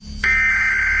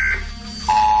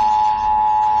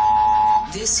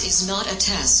This is not a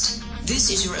test.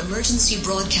 This is your emergency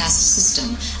broadcast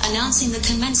system announcing the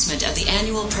commencement of the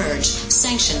annual purge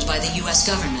sanctioned by the U.S.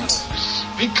 government.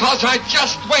 Because I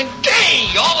just went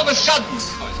gay all of a sudden.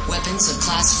 Weapons of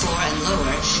Class 4 and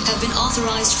lower have been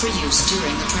authorized for use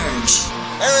during the purge.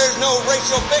 There is no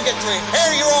racial bigotry.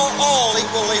 Here you are all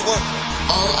equally worthless.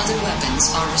 All other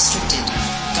weapons are restricted.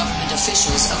 Government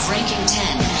officials of ranking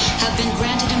 10 have been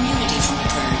granted immunity from the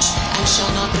purge and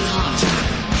shall not be harmed.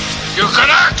 You can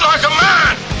act like a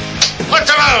man!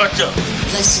 What's the matter with you?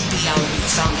 Blessed be our new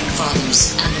founding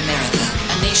fathers and America,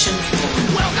 a nation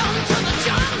reborn. Welcome to the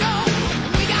jungle.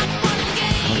 We got fun and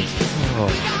games.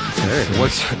 Hey,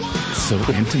 what's So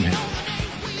intimate.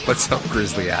 what's up,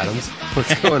 Grizzly Adams?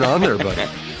 What's going on there, buddy?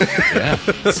 Yeah.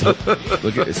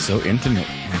 Look at it's so intimate.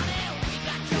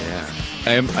 Yeah.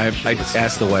 I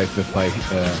asked the wife if I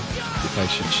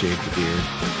should shave the beard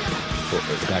or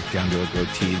back down to a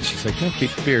goatee, and she's like, "No,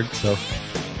 keep the beard." So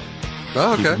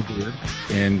Oh, okay. keep the beard.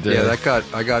 And Yeah,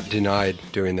 I got denied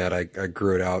doing that. I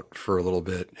grew it out for a little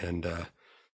bit, and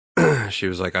she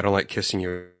was like, "I don't like kissing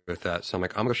you with that." So I'm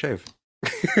like, "I'm gonna shave."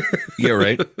 yeah,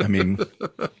 right. I mean,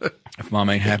 if mom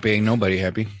ain't happy, ain't nobody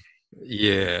happy.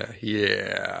 Yeah.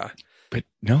 But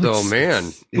no, Oh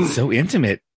man, it's so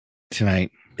intimate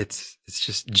tonight. it's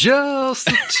just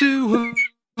the two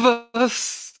of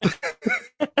us.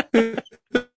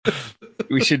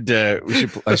 I should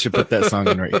put that song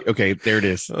in right. Okay, there it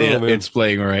is. Oh, man. It's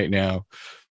playing right now.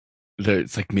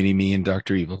 It's like Mini Me and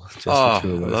Dr. Evil. Just the Oh,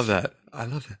 two of I us. love that. I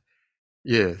love that.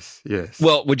 Yes.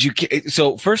 Well,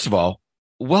 so first of all,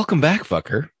 welcome back,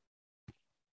 fucker.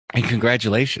 And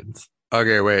congratulations.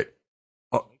 Okay, wait.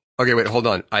 Okay, wait. Hold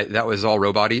on. That was all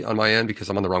robot-y on my end because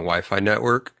I'm on the wrong Wi-Fi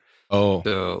network. Oh,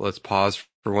 So let's pause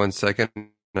for 1 second.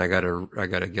 I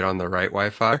gotta get on the right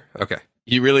Wi-Fi. Okay.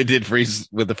 you really did freeze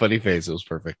with the funny face. It was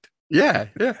perfect. Yeah.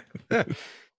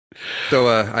 So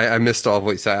I missed all of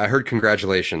what you said. I heard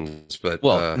congratulations, but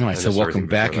Well, no, I missed said welcome everything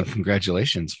back before and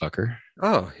congratulations, fucker. that.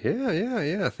 Oh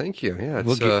yeah. Thank you. Yeah,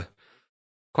 We'll it's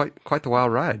quite the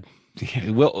wild ride.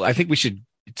 Yeah, well, I think we should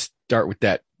start with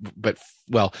that. But,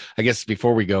 well, I guess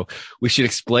before we go, we should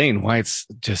explain why it's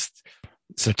just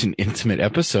such an intimate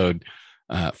episode.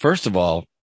 First of all,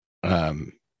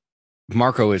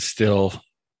 Marco is still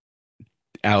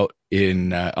out in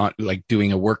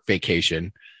doing a work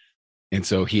vacation, and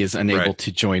so he is unable Right.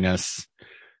 to join us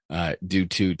due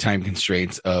to time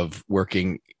constraints of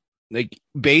working. Like,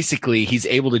 basically, he's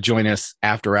able to join us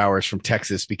after hours from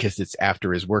Texas because it's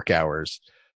after his work hours.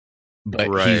 But he's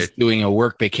Right. doing a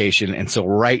work vacation, and so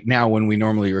right now, when we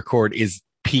normally record, is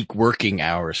peak working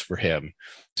hours for him.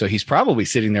 So he's probably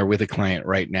sitting there with a client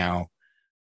right now,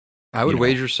 I would You know,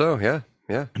 wager so. Yeah.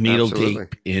 needle absolutely.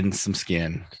 deep in some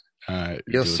skin. Yes,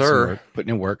 doing some sir. work, putting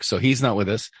in work. So he's not with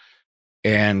us.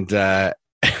 And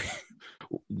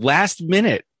last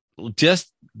minute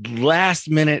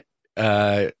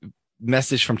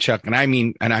message from Chuck, and I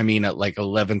mean at like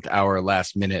 11th hour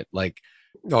last minute, like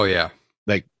Oh yeah.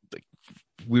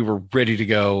 we were ready to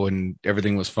go and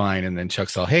everything was fine. And then Chuck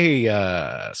saw, hey,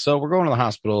 so we're going to the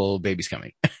hospital. Baby's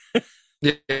coming.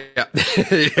 Yeah. Yeah.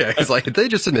 It's like they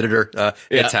just admitted her.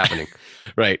 It's happening.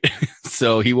 Right.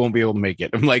 So he won't be able to make it.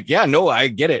 I'm like, yeah, no, I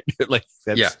get it. Like,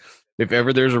 that's, Yeah. if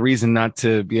ever there's a reason not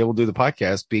to be able to do the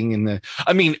podcast,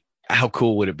 I mean, how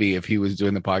cool would it be if he was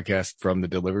doing the podcast from the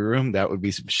delivery room? That would be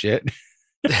some shit.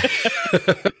 I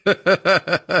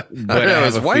don't know how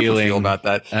his wife would feel about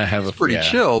that. I have It's pretty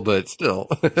chill, but still.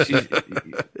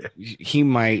 He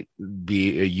might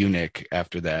be a eunuch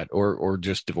after that, or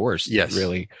just divorced. Yes.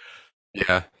 Really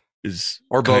Yeah. is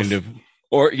Or kind both. of,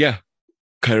 or yeah,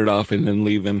 cut it off and then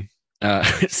leave him.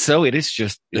 So it's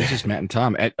just Matt and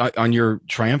Tom on your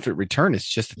triumphant return. It's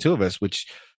just the two of us, which,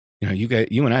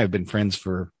 you and I have been friends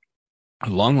for a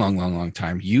long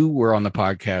time. You were on the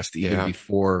podcast even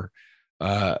before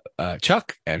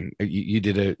Chuck, and you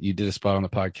did a spot on the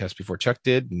podcast before Chuck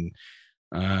did, and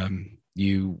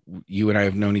you and I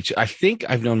have known each. I think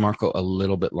I've known Marco a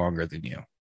little bit longer than you,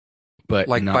 but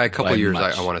Like not by a couple years,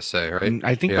 much. I want to say, right?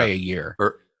 I think Yeah. by a year,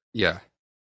 Yeah.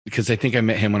 because I think I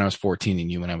met him when I was 14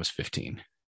 and you when I was 15.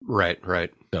 Right.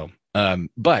 So,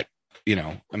 but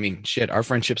I mean, shit, our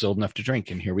friendship's old enough to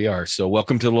drink, and here we are. So,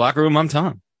 welcome to the locker room. I'm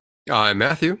Tom, I'm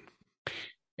Matthew.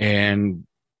 and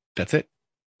that's it.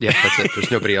 Yeah, that's it.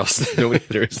 There's nobody else.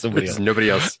 There's somebody There's else. nobody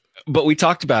else. But we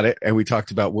talked about it, and we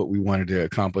talked about what we wanted to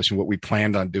accomplish and what we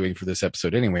planned on doing for this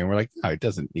episode anyway. And we're like, no, it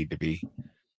doesn't need to be.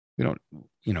 We don't,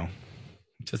 it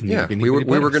doesn't need Yeah, to be. we were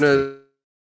anybody but us. gonna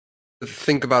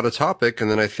think about a topic, and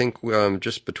then I think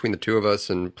just between the two of us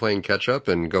and playing catch up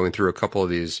and going through a couple of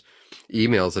these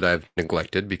emails that I've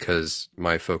neglected because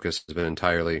my focus has been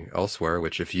entirely elsewhere,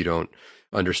 which if you don't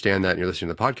understand that and you're listening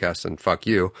to the podcast, then fuck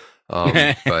you.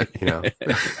 But you know,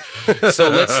 So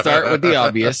let's start with the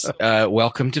obvious.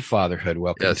 Welcome to fatherhood.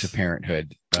 Welcome Yes. to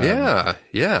parenthood. Yeah.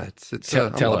 It's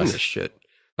I'm tell loving us. this shit.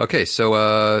 Okay.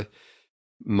 So,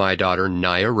 my daughter,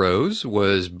 Naya Rose,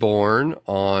 was born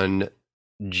on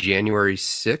January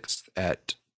 6th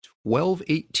at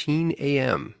 12:18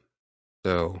 a.m.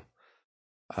 So,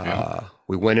 Yeah.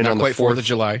 we went in Not on the quite 4th of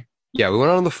July. Yeah, we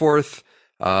went on the 4th,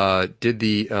 did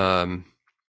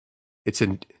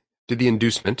the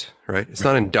inducement, right? It's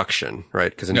not induction,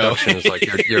 right? Because No. induction is like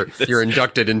you're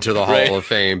inducted into the Hall Right. of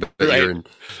Fame, but Right. you're in,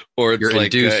 Or it's You're like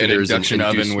induced an and there's an induction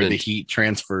oven where the inducement. heat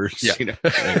transfers. Yeah. You know,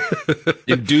 like,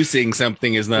 inducing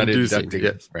something is not Inducing, inducting.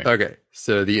 yes. Right. Okay,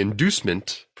 so the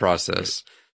inducement process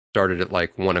started at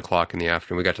like 1 o'clock in the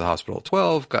afternoon. We got to the hospital at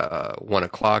 12. 1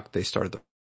 o'clock, they started the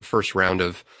first round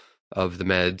of the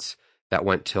meds. That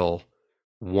went till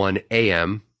 1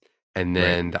 a.m. And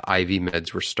then the IV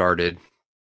meds were started.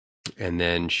 And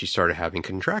then she started having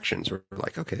contractions. We're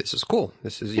like, okay, this is cool.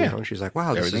 This is, you know, and she's like,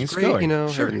 wow, this is Everything's great. going. You know,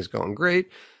 Sure. everything's going great.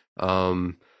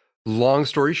 Long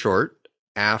story short,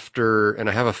 and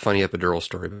I have a funny epidural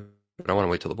story, but I want to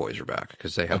wait till the boys are back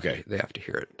because they have to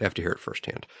hear it. They have to hear it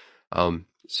firsthand.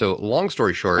 So long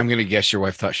story short, I'm going to guess your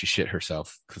wife thought she shit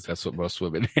herself because that's what most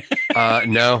women.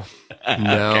 no,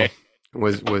 Okay.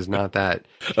 was not that.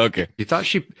 Okay.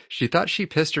 She thought she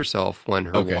pissed herself when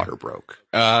her Okay. water broke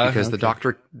because the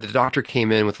doctor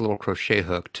came in with a little crochet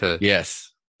hook to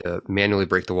Yes. manually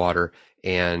break the water,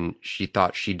 and she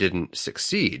thought she didn't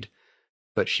succeed,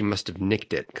 but she must have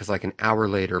nicked it because like an hour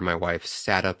later, my wife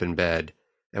sat up in bed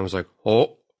and was like,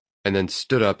 oh, and then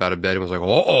stood up out of bed and was like,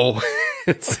 oh.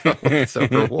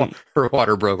 so her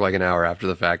water broke like an hour after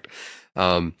the fact.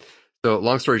 So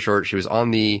long story short, she was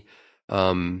on the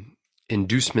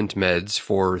inducement meds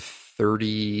for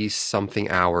 30 something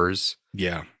hours,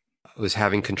 Yeah. was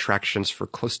having contractions for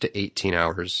close to 18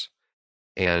 hours,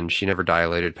 and she never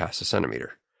dilated past a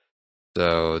centimeter.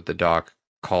 So the doc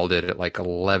called it at like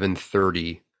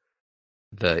 11:30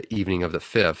 the evening of the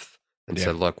 5th and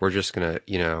said, look, we're just going to,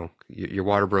 you know, your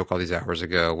water broke all these hours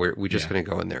ago. We're just going to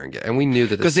go in there and and we knew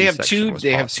that Because they have C-section was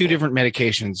two possible. different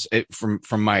medications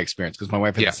from my experience, because my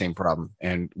wife had Yeah. the same problem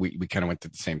and we kind of went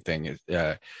through the same thing.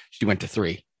 She went to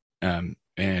 3 and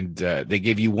they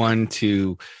gave you one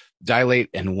to dilate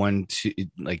and one to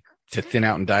like to thin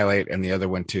out and dilate and the other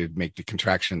one to make the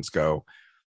contractions go,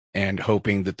 and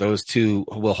hoping that those two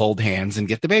will hold hands and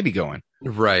get the baby going.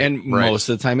 Right. And right. most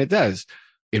of the time it does.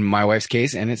 In my wife's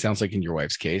case, and it sounds like in your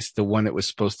wife's case, the one that was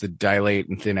supposed to dilate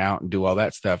and thin out and do all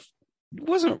that stuff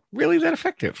wasn't really that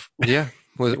effective. Yeah,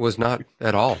 was not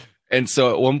at all. And so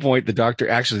at one point, the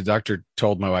doctor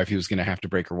told my wife he was going to have to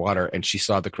break her water, and she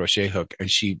saw the crochet hook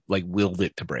and she like willed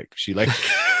it to break. She like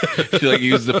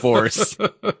used the force.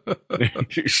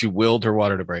 She willed her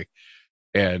water to break.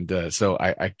 And so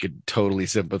I could totally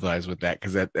sympathize with that,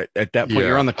 because at that point Yeah.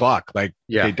 you're on the clock. Like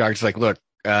the doctor's like, look,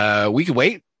 we could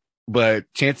wait, but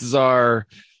chances are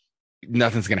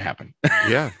nothing's going to happen.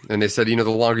 Yeah. And they said, you know, the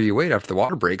longer you wait after the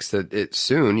water breaks, that it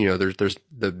soon, you know, there's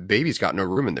the baby's got no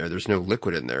room in there. There's no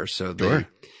liquid in there. So Sure.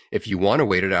 if you want to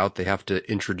wait it out, they have to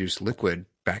introduce liquid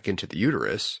back into the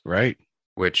uterus, Right.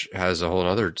 which has a whole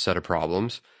other set of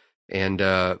problems. And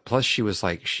plus she was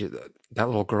like, that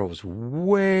little girl was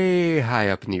way high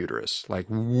up in the uterus, like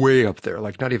way up there,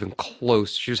 like not even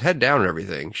close. She was head down and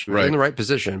everything. She was Right. in the right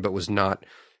position, but was not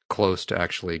close to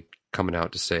actually coming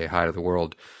out to say hi to the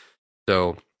world.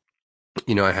 So,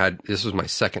 you know, this was my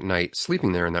second night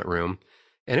sleeping there in that room,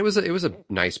 and it was a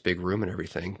nice big room and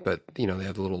everything, but you know, they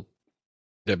have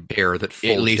the air that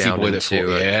folds down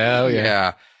into it.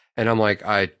 Yeah. And I'm like,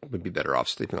 I would be better off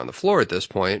sleeping on the floor at this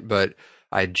point, but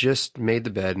I just made the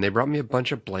bed and they brought me a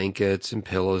bunch of blankets and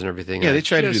pillows and everything. Yeah, and they I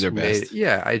try to do just their made best. it.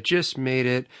 Yeah, I just made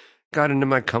it, got into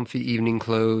my comfy evening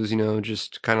clothes, you know,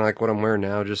 just kind of like what I'm wearing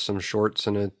now, just some shorts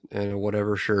and a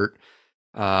whatever shirt.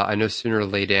 I no sooner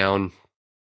lay down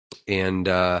and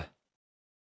her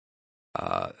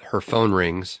phone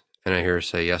rings and I hear her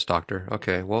say, yes, doctor.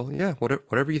 Okay, well, yeah,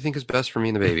 whatever you think is best for me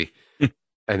and the baby.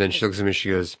 And then she looks at me and she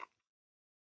goes,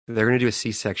 they're going to do a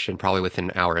C-section probably within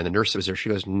an hour. And the nurse that was there, she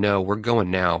goes, no, we're going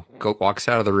now. Walks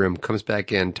out of the room, comes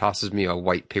back in, tosses me a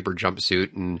white paper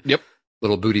jumpsuit and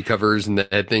little booty covers and the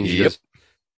head thing. She goes,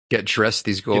 get dressed.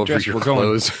 These go Get over dressed, your we're going.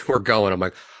 clothes. We're going. I'm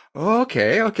like,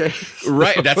 okay.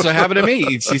 Right. That's what happened to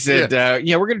me. She said,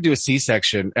 yeah, we're going to do a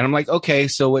C-section. And I'm like, okay,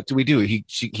 so what do we do? He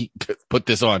put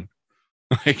this on.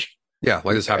 Like, yeah,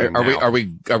 like this happening are now.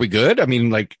 we good? I mean,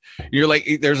 like, you're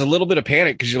like, there's a little bit of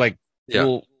panic because you're like, Yeah.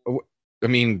 well, I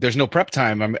mean, there's no prep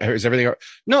time. Is everything?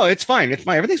 No, it's fine. It's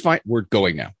fine. Everything's fine. We're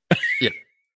going now.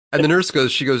 And the nurse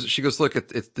goes, she goes, look,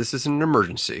 this isn't an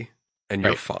emergency and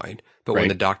you're Right. fine. But when Right.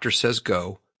 the doctor says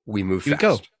go, we move You fast.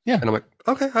 go. Yeah. And I'm like,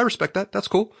 okay, I respect that. That's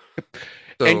cool.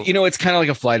 So, And it's kind of like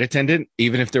a flight attendant.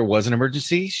 Even if there was an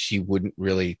emergency, she wouldn't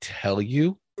really tell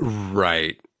you.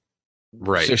 right.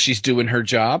 So she's doing her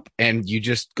job, and you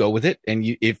just go with it. And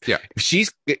if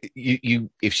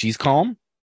she's calm,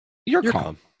 you're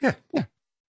calm. Yeah. Yeah.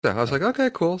 So I was like, okay,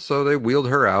 cool. So they wheeled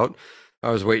her out.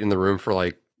 I was waiting in the room for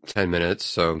like 10 minutes.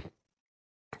 So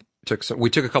we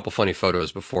took a couple funny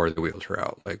photos before they wheeled her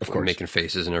out, like Of course. making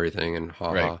faces and everything and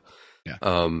ha Right. ha. Yeah.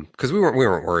 Cause we weren't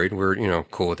worried. We're,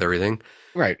 cool with everything.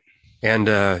 Right. And,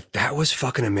 that was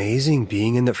fucking amazing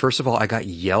being in the, first of all, I got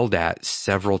yelled at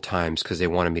several times because they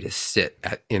wanted me to sit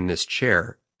in this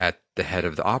chair at the head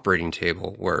of the operating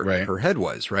table where Right. her head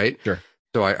was, right? Sure.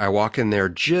 So I walk in there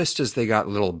just as they got a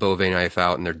little Beauvais knife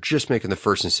out and they're just making the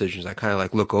first incisions. I kind of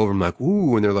like look over, I'm like,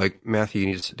 ooh, and they're like, Matthew, you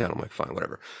need to sit down. I'm like, fine,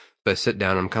 whatever. But I sit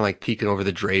down, I'm kind of like peeking over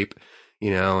the drape,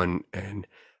 and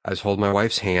I was holding my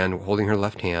wife's hand, holding her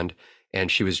left hand, and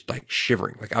she was like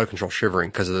shivering, like out of control shivering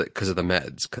because of the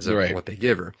meds, because of Right. what they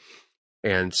give her.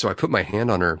 And so I put my hand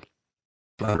on her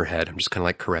head. I'm just kind of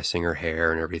like caressing her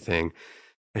hair and everything.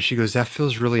 And she goes, that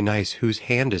feels really nice. Whose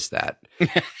hand is that?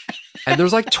 And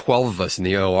there's like 12 of us in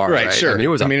the OR. Right, sure. I mean,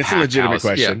 it's a it's a packed legitimate house.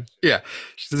 question. Yeah.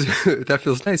 She says, that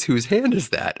feels nice. Whose hand is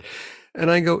that? And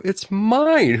I go, it's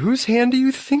mine. Whose hand do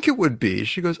you think it would be?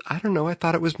 She goes, I don't know. I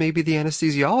thought it was maybe the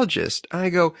anesthesiologist. And I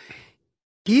go,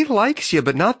 he likes you,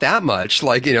 but not that much.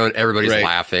 Like, and everybody's Right.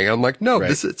 laughing. I'm like, no,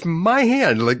 Right. it's my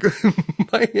hand. Like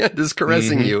my hand is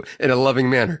caressing Mhm. you in a loving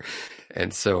manner.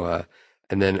 And so,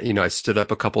 and then, I stood up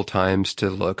a couple times to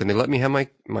look and they let me have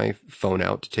my phone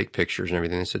out to take pictures and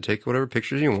everything. They said, take whatever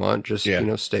pictures you want. Just,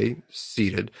 Yeah. Stay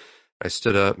seated. I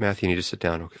stood up. Matthew, you need to sit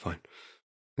down. Okay, fine.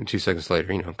 And 2 seconds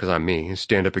later, cause I'm me,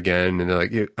 stand up again. And they're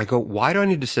like, I go, why do I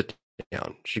need to sit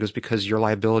down? She goes, because you're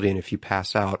liability. And if you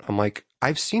pass out, I'm like,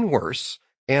 I've seen worse.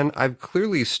 And I've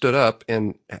clearly stood up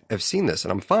and have seen this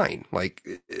and I'm fine. Like,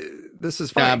 this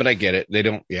is fine. Nah, but I get it. They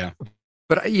don't. Yeah.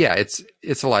 But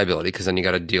it's a liability because then you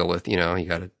got to deal with, you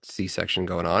got a C-section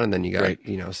going on and then you got, Right.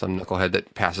 some knucklehead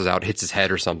that passes out, hits his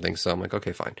head or something. So I'm like,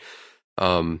 okay, fine.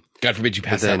 God forbid you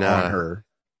pass then, out on her.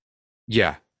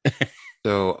 Yeah.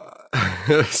 So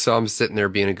I'm sitting there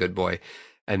being a good boy.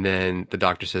 And then the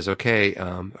doctor says, okay.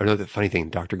 The funny thing,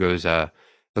 the doctor goes,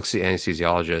 looks at the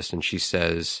anesthesiologist and she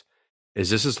says, is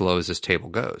this as low as this table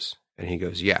goes? And he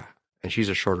goes, yeah. And she's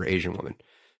a shorter Asian woman.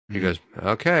 He Mhm. goes,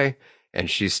 okay. And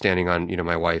she's standing on,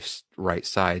 my wife's right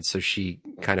side. So she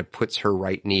kind of puts her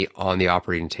right knee on the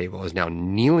operating table, is now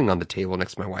kneeling on the table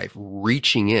next to my wife,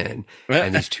 reaching in.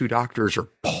 And these two doctors are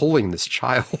pulling this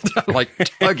child, like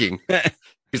tugging.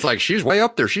 He's like, she's way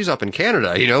up there. She's up in Canada,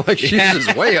 like she's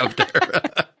just way up there.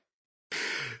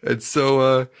 And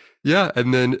so, yeah.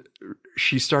 And then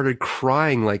she started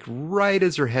crying, like right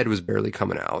as her head was barely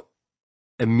coming out.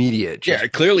 Immediate. Yeah.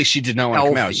 Clearly, she did not want to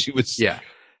come out. Healthy. She was. Yeah.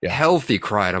 Yeah. Healthy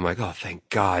cry. And I'm like, oh, thank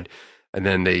God. And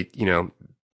then they,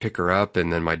 pick her up.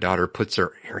 And then my daughter puts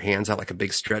her hands out like a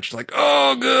big stretch, like,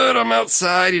 oh, good. I'm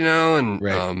outside, and,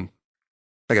 Right.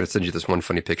 I got to send you this one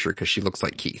funny picture because she looks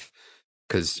like Keith.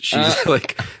 Because she's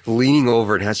like leaning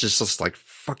over and has just this like,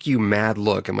 fuck you, mad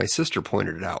look. And my sister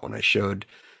pointed it out when I showed.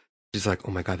 She's like,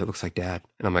 oh my God, that looks like Dad.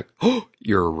 And I'm like, oh,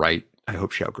 you're right. I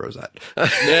hope she outgrows that.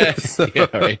 Yeah. So, Yeah,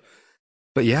 right.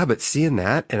 but seeing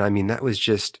that, and I mean, that was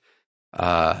just,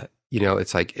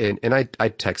 it's like, and I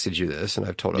texted you this and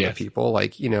I've told other Yes. people,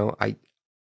 like,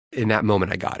 in that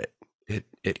moment, I got it.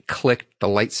 It clicked, the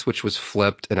light switch was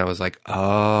flipped and I was like,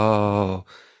 oh,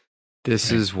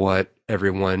 this is what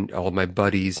everyone, all my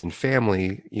buddies and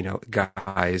family,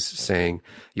 guys saying,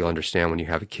 you'll understand when you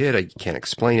have a kid, I can't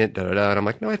explain it, da da da. And I'm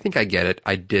like, no, I think I get it.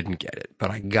 I didn't get it, but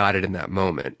I got it in that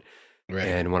moment. Right.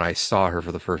 And when I saw her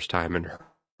for the first time and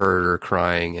heard her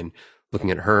crying and looking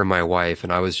at her and my wife,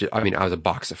 and I was a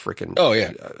box of freaking, Oh,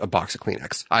 yeah. a box of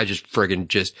Kleenex. I just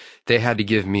friggin' they had to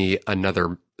give me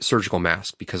another surgical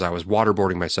mask because I was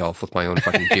waterboarding myself with my own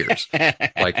fucking tears.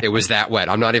 Like it was that wet.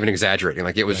 I'm not even exaggerating.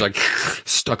 Like it was like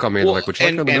stuck on me. Well, Like, which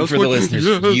and for the listeners,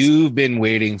 Yes. you've been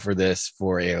waiting for this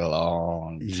for a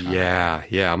long time.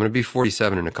 Yeah. I'm going to be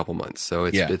 47 in a couple months. So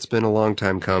it's been a long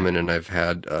time coming and I've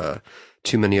had,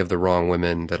 too many of the wrong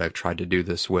women that I've tried to do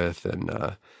this with. And,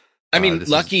 I mean, this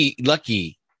luckily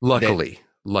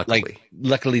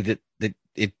that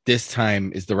it this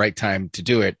time is the right time to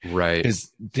do it, right.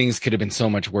 because things could have been so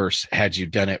much worse had you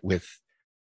done it with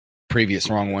previous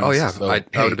wrong ones. Oh yeah. So, I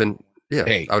would have been, Yeah,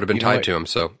 hey, I would have been you know tied what? to him.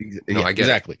 So Yeah, I get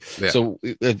exactly. it. Yeah. So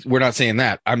we're not saying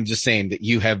that. I'm just saying that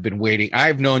you have been waiting.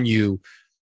 I've known you,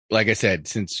 like I said,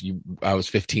 since I was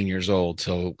 15 years old.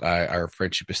 So our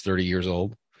friendship is 30 years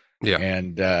old. Yeah.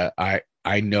 And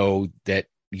I know that,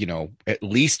 you know, at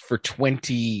least for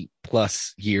 20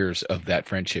 plus years of that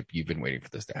friendship, you've been waiting for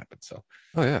this to happen. So,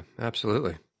 Oh yeah,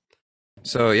 absolutely.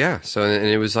 So yeah, so and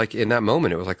it was like in that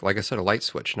moment, it was like I said, a light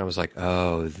switch, and I was like,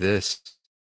 oh, this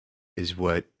is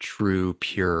what true,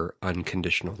 pure,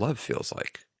 unconditional love feels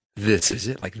like. This is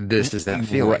it. Like this is that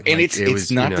feeling. Right. And Like, it's it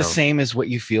was, not you the know, same as what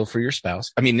you feel for your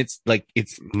spouse. I mean, it's like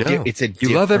it's No, it's a you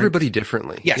love different- everybody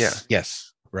differently. Yes. Yeah. Yes.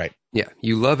 Right. Yeah,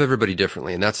 you love everybody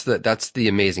differently, and that's the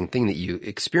amazing thing that you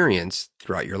experience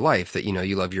throughout your life. That, you know,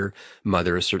 you love your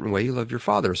mother a certain way, you love your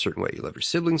father a certain way, you love your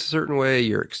siblings a certain way,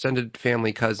 your extended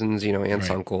family, cousins, you know, aunts,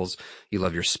 Right. uncles. You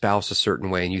love your spouse a certain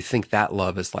way, and you think that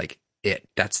love is like it.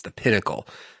 That's the pinnacle.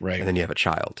 Right. And then you have a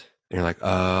child, and you're like,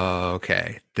 oh,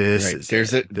 okay, this Right. is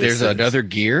There's it. there's This is- another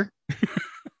gear.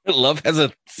 Love has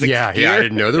a sixth Yeah, gear. I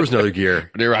didn't know there was another gear.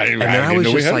 Right. And then I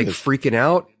was just like freaking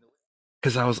out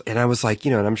because I was like,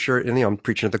 you know, and I'm sure, and, you know, I'm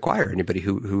preaching at the choir, anybody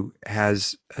who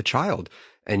has a child,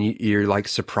 and you're like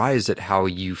surprised at how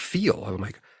you feel. I'm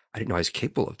like, I didn't know I was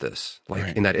capable of this. Like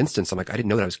Right. in that instance, I'm like, I didn't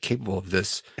know that I was capable of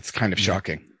this. it's kind of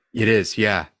shocking. It is.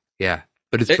 Yeah. Yeah.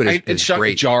 But it's It's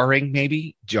great. jarring,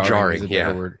 maybe. Jarring. Is a better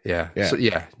Yeah. word. Yeah. Yeah. So,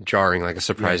 yeah. Jarring, like a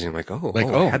surprising, like, oh, Like,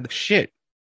 I had shit.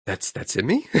 that's in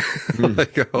me. Hmm.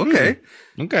 Like, okay.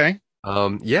 Okay.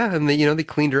 Yeah, and they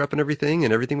cleaned her up and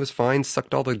everything was fine,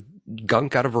 sucked all the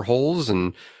gunk out of her holes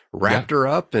and wrapped her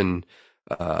up, and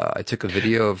I took a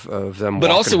video of them. But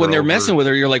walking also when her they're over. messing with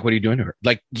her, you're like, what are you doing to her?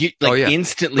 Like Oh, yeah.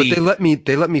 instantly. But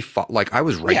they let me like I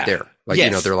was right Yeah. there. Like, Yes,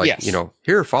 you know, they're like, yes. you know,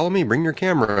 here, follow me, bring your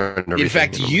camera and everything. in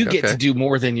fact, And I'm you like, get okay. to do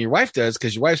more than your wife does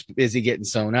because your wife's busy getting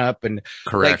sewn up. And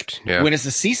Correct. Yeah. when it's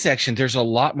a C-section, there's a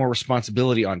lot more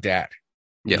responsibility on dad.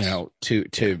 Yes. You know,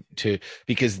 to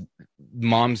because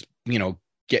mom's, you know,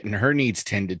 getting her needs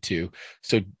tended to.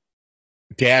 So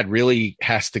dad really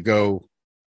has to go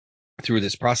through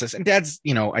this process. And dad's,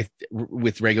 you know,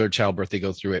 with regular childbirth, they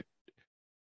go through it,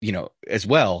 you know, as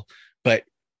well. But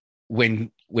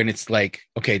when it's like,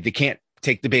 okay, they can't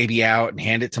take the baby out and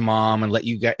hand it to mom and let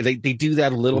you guys, they do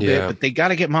that a little bit, Yeah. but they got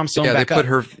to get mom sewn Yeah, back up.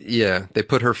 they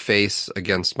put her face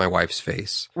against my wife's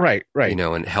face. Right. You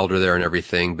know, and held her there and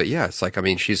everything. But yeah, it's like, I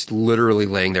mean, she's literally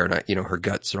laying there, and you know, her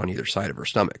guts are on either side of her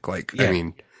stomach. Like, Yeah. I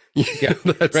mean, Yeah,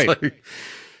 that's right. like,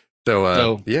 so,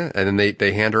 So- yeah. And then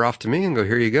they hand her off to me and go,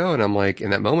 here you go. And I'm like,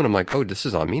 in that moment, I'm like, oh, this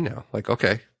is on me now. Like,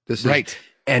 okay, this is Right.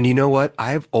 And you know what?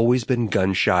 I've always been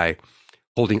gun shy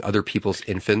holding other people's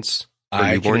infants or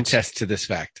I can newborns. attest to this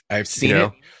fact. I've seen You know?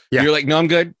 it. Yeah. You're like, no, I'm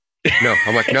good. No,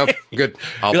 I'm like, nope, good.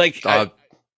 I'll, You're like,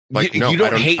 like, you, no, you I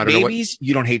don't hate I don't know what- babies.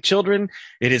 You don't hate children.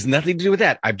 It has nothing to do with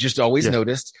that. I've just always Yeah.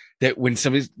 noticed that when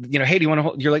somebody's, you know, hey, do you want to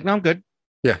hold? You're like, no, I'm good.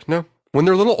 Yeah, no. When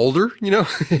they're a little older, you know,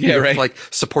 Yeah, right. Like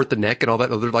support the neck and all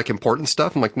that other like important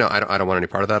stuff. I'm like, no, I don't want any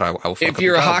part of that. I will. Fuck If up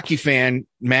you're the a child. hockey fan,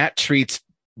 Matt treats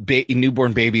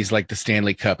newborn babies like the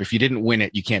Stanley Cup. If you didn't win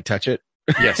it, you can't touch it.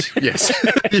 Yes, yes.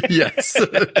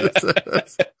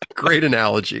 That's a great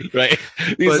analogy. Right.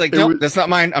 He's But like, it no, was- that's not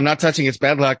mine. I'm not touching it. It's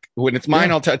bad luck. When it's mine,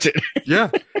 Yeah. I'll touch it. Yeah.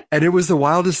 And it was the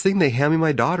wildest thing. They hand me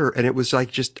my daughter, and it was like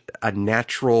just a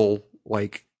natural,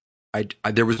 like, I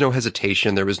there was no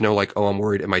hesitation. There was no like, oh, I'm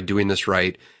worried. Am I doing this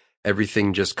right?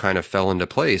 Everything just kind of fell into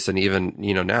place. And even,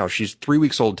 you know, now she's 3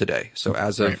 weeks old today. So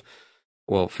as of, Right.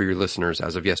 well, for your listeners,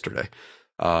 as of yesterday,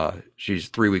 she's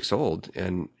 3 weeks old.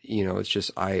 And, you know, it's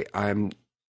just, I'm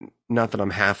not that I'm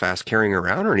half-ass carrying her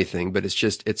around or anything, but it's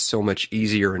just, it's so much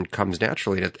easier and comes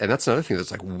naturally. And that's another thing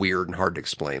that's like weird and hard to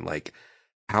explain. Like,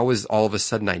 how is all of a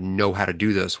sudden I know how to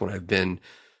do this when I've been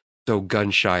so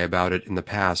gun shy about it in the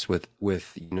past with,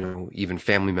 you know, even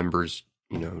family members,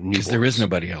 you know, Because there is newborns.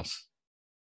 nobody else.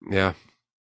 Yeah.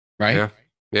 Right. Yeah.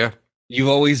 Yeah. You've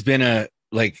always been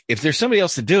like, if there's somebody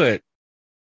else to do it,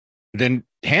 then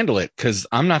handle it. Cause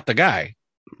I'm not the guy.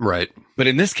 Right. But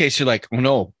in this case, you're like, oh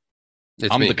no,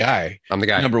 It's I'm me. the guy. I'm the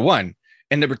guy. Number one.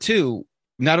 And number two,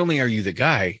 not only are you the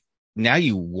guy, now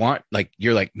you want, like,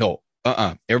 you're like, no,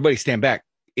 everybody stand back.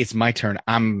 It's my turn.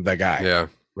 I'm the guy. Yeah.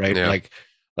 Right. Yeah.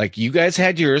 Like you guys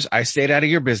had yours. I stayed out of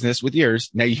your business with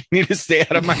yours. Now you need to stay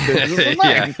out of my business with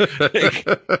mine.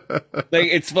 Like,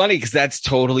 it's funny because that's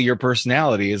totally your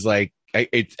personality is like,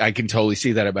 I can totally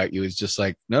see that about you. It's just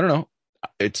like, no.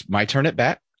 It's my turn at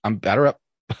bat. I'm batter up.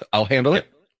 I'll handle it.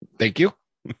 Thank you.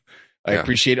 I Yeah.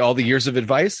 appreciate all the years of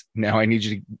advice. Now I need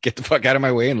you to get the fuck out of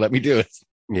my way and let me do it.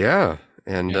 Yeah.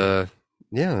 And, Yeah.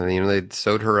 you know, they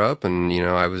sewed her up, and, you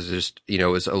know, I was just, you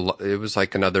know, it was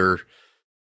like another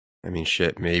I mean,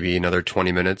 shit, maybe another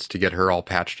 20 minutes to get her all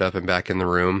patched up and back in the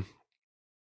room.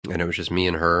 And it was just me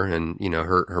and her, and, you know,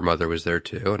 her mother was there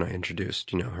too. And I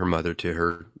introduced, you know, her mother to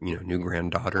her, you know, new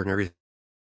granddaughter and everything.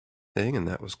 And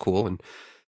that was cool. And,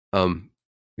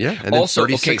 yeah. And then Also,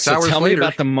 36 so hours tell later, me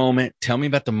about the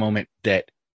moment that,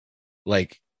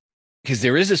 like, because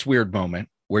there is this weird moment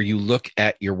where you look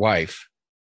at your wife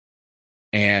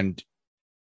and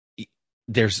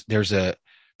there's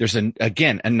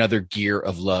again, another gear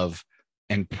of love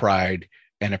and pride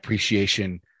and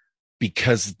appreciation,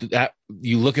 because that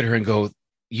you look at her and go,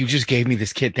 you just gave me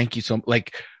this kid. Thank you so much.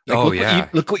 Like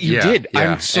look what you did.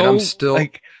 Yeah. I'm so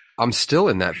I'm still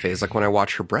in that phase. Like when I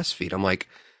watch her breastfeed, I'm like,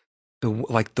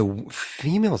 the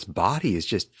female's body is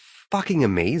just fucking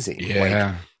amazing. Yeah.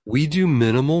 Like, we do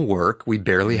minimal work. We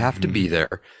barely have to be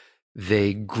there.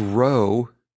 They grow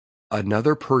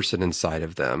another person inside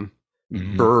of them,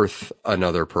 birth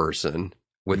another person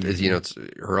with, you know, it's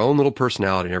her own little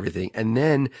personality and everything. And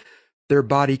then their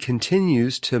body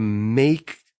continues to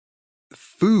make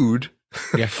food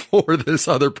for this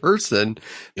other person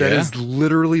that is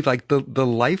literally like the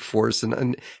life force.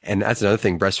 And that's another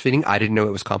thing. Breastfeeding, I didn't know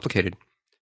it was complicated.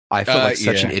 I felt like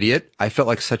such an idiot. I felt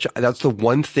like that's the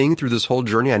one thing through this whole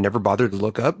journey I never bothered to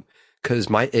look up, because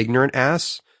my ignorant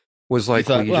ass was like,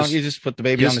 you just put the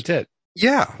baby on the tit.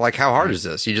 Yeah. Like, how hard is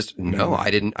this? You just, no,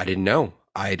 I didn't know.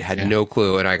 I had no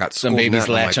clue. And I got some babies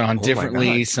latch on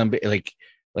differently. Some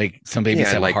some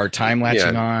babies have a hard time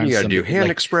latching on. You got to do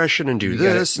hand expression and do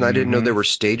this. And I didn't know there were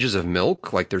stages of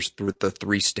milk. Like there's the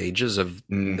 3 stages of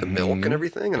the milk and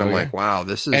everything. And I'm like, wow,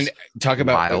 this is, and talk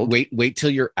about wild. Wait till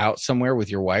you're out somewhere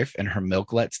with your wife and her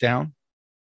milk lets down.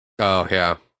 Oh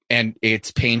yeah. And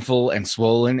it's painful and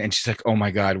swollen. And she's like, oh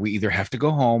my God, we either have to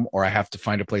go home or I have to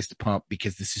find a place to pump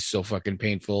because this is so fucking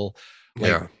painful.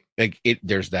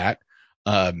 There's that.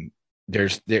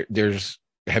 There's,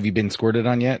 have you been squirted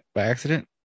on yet by accident?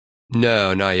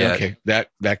 No, not yet. Okay,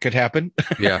 that could happen.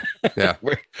 Yeah.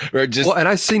 we're just and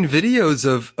I've seen videos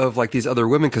of like these other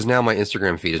women, because now my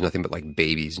Instagram feed is nothing but like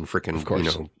babies and freaking, you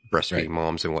know, breastfeeding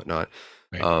moms and whatnot.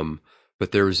 Right.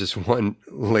 But there was this one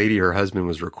lady, her husband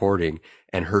was recording,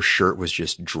 and her shirt was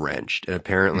just drenched, and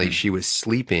apparently she was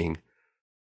sleeping,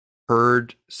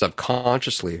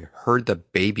 subconsciously heard the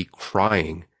baby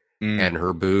crying. And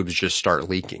her boobs just start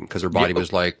leaking because her body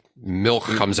was like, milk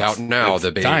comes out now.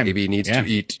 The baby needs to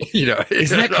eat. You know,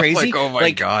 isn't that crazy? Like, oh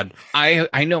my God.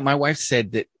 I know my wife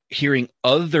said that hearing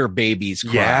other babies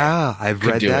cry. Yeah, I've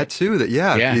read that too. That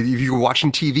if you're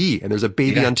watching TV and there's a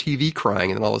baby on TV crying,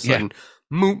 and then all of a sudden,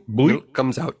 milk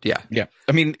comes out. Yeah.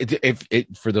 I mean,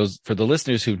 for the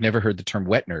listeners who've never heard the term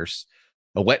wet nurse,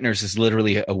 a wet nurse is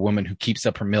literally a woman who keeps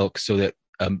up her milk so that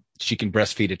she can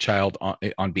breastfeed a child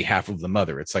on behalf of the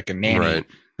mother. It's like a nanny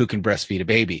who can breastfeed a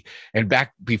baby. And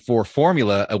back before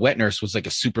formula, a wet nurse was like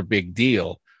a super big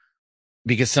deal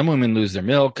because some women lose their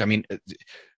milk. I mean,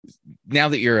 now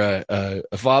that you're a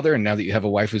father and now that you have a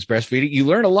wife who's breastfeeding, you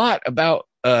learn a lot about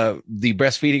the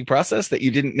breastfeeding process that you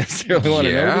didn't necessarily want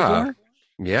to know before.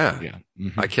 Yeah.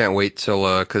 I can't wait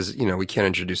till, cause you know, we can't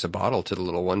introduce a bottle to the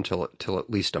little one till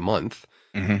at least a month.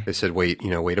 They said, wait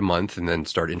a month and then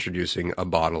start introducing a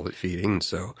bottle at feeding.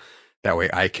 So that way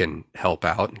I can help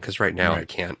out. Cause right now I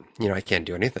can't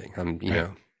do anything. You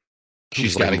know,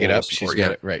 she's got to get up. She's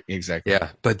got it. Right. Exactly. Yeah.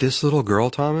 But this little girl,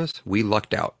 Thomas, we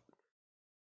lucked out.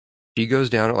 She goes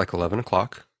down at like 11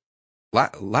 o'clock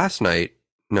last night.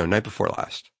 No, night before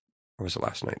last. Or was it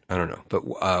last night? I don't know.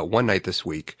 But, one night this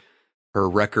week, her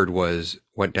record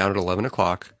went down at 11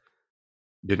 o'clock.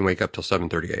 Didn't wake up till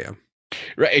 7:30 a.m.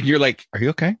 Right. And you're like, are you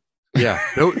okay? Yeah.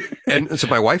 No, and so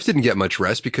my wife didn't get much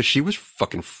rest because she was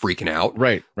fucking freaking out.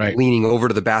 Right. Leaning over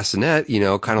to the bassinet, you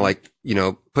know, kind of like, you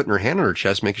know, putting her hand on her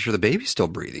chest, making sure the baby's still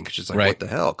breathing. Cause she's like, what the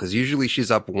hell? Cause usually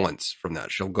she's up once from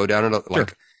that. She'll go down at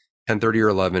like 10:30 or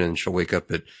 11 and she'll wake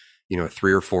up at, you know,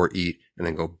 3 or 4, eat, and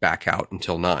then go back out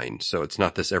until 9. So it's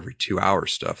not this every 2 hour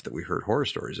stuff that we heard horror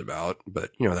stories about,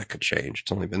 but you know, that could change.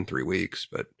 It's only been 3 weeks,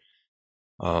 but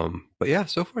yeah,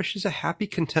 so far she's a happy,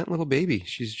 content little baby.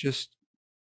 She's just,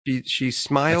 she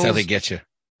smiles. That's how they get you.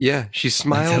 Yeah. She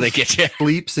smiles. That's how they get you.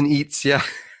 Sleeps and eats. Yeah.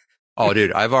 Oh,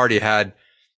 dude, I've already had,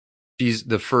 she's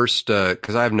the first,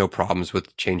 cause I have no problems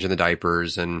with changing the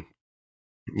diapers and,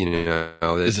 you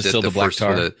know, is it still the black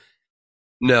tar?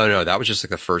 No, that was just like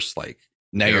the first, like,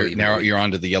 now you're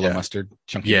onto the yellow mustard,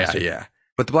 chunky mustard. Yeah.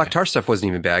 But the black tar stuff wasn't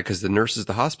even bad because the nurses at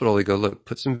the hospital, they go, look,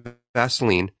 put some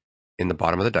Vaseline in the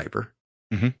bottom of the diaper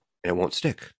and it won't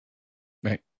stick.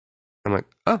 Right. I'm like,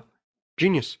 oh,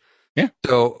 genius. Yeah.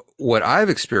 So what I've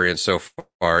experienced so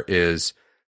far is,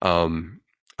 I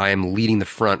am leading the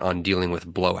front on dealing with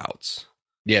blowouts.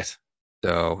 Yes.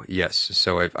 So yes,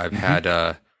 so I've Mhm. had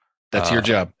That's your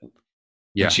job.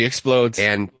 yeah, When she explodes,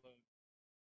 and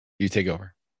you take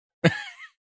over.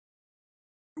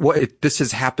 this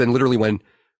has happened literally when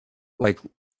like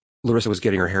Larissa was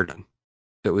getting her hair done.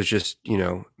 It was just,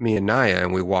 me and Naya,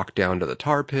 and we walked down to the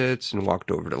tar pits and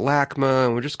walked over to LACMA,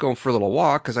 and we're just going for a little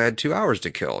walk because I had 2 hours to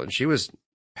kill, and she was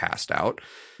passed out.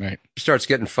 Right. She starts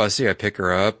getting fussy. I pick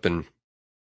her up, and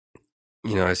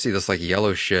I see this like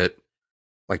yellow shit,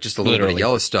 like just a little bit Literally. of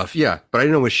yellow stuff. Yeah, but I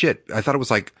didn't know it was shit. I thought it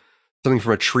was like something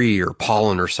from a tree or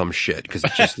pollen or some shit because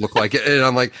it just looked like it. And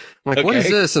I'm like, what is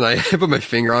Okay. this? And I put my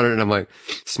finger on it, and I'm like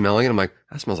smelling it. I'm like,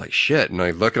 that smells like shit. And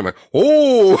I look, and I'm like,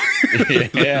 oh,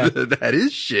 Yeah. that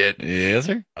is shit. Yes,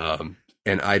 sir.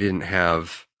 And I didn't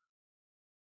have.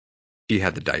 She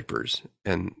had the diapers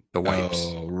and the wipes.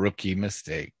 Oh, rookie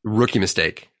mistake. Rookie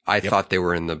mistake. I Yep. thought they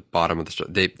were in the bottom of the store.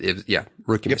 Rookie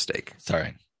Yep. mistake.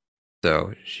 Sorry.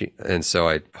 So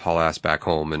I haul ass back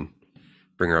home and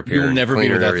bring her up here. You'll and never clean be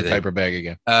her and without the everything. diaper bag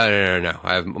again. No.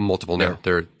 I have multiple now.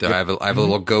 No. I have a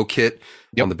little go kit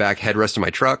Yep. on the back headrest of my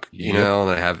truck, Yep. and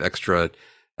I have extra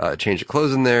change of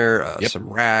clothes in there, Yep. some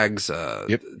rags,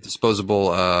 Yep. disposable,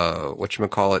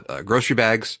 whatchamacallit, grocery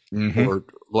bags Mhm. or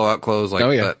blowout clothes, like Oh,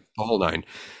 yeah. that, the whole nine.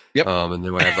 Yep. And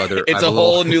then I have other. I It's have a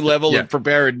little- whole new level Yeah. of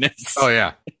preparedness. Oh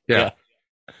yeah. Yeah.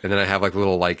 And then I have like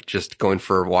little, like just going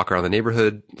for a walk around the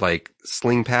neighborhood, like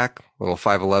sling pack, little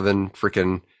 511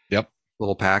 freaking Yep.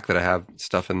 little pack that I have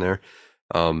stuff in there.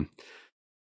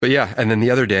 But yeah. And then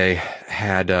the other day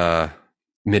had,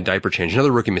 mid diaper change,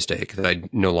 another rookie mistake that I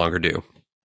no longer do.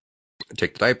 I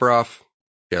take the diaper off,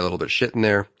 get a little bit of shit in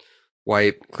there,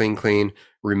 wipe, clean,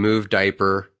 remove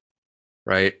diaper,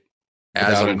 right? As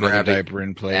Without I'm another grabbing, diaper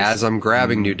in place. as I'm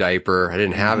grabbing Mhm. new diaper, I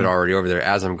didn't have it Mhm. already over there.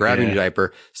 As I'm grabbing Yeah. new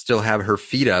diaper, still have her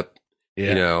feet up,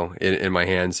 Yeah. in my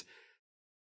hands,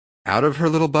 out of her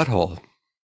little butthole,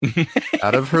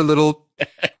 out of her little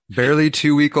barely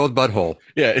 2-week-old butthole.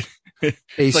 Yeah.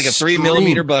 It's like a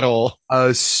 3-millimeter butthole.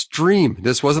 A stream.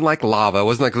 This wasn't like lava. It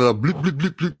wasn't like a little bloop, bloop,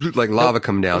 bloop, bloop, bloop, like lava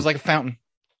coming It down. was like a fountain.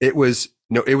 It was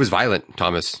violent,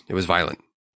 Thomas. It was violent.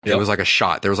 It Yep. was like a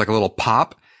shot. There was like a little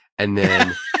pop, and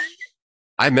then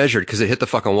I measured because it hit the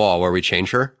fucking wall where we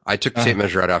changed her. I took the tape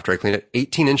measure out after I cleaned it.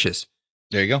 18 inches.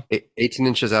 There you go. 18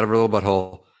 inches out of her little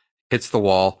butthole, hits the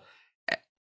wall.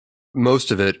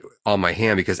 Most of it on my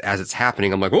hand because as it's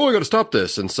happening, I'm like, oh, I got to stop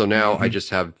this. And so now I just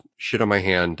have shit on my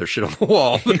hand. There's shit on the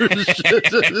wall. There's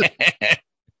shit.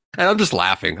 And I'm just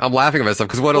laughing. I'm laughing at myself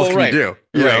because what else can right. you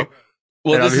do? You Right. know?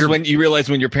 Well, And this I'm is here- when you realize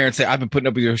when your parents say, I've been putting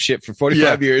up with your shit for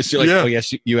 45 years. You're like, Yeah. oh,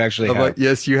 yes, you actually I'm have. like,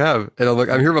 yes, you have. And I'm like,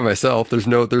 I'm here by myself. There's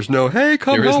no, hey,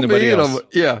 come There is help nobody me. And else.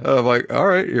 And I'm like, all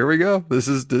right, here we go. This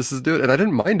is doing it. And I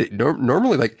didn't mind it.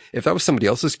 Normally, like if that was somebody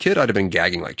else's kid, I'd have been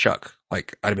gagging like Chuck.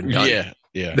 Like I'd have been done. Yeah.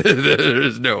 Yeah.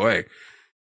 There's no way.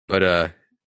 But, yeah,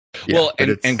 Well, but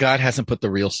and God hasn't put the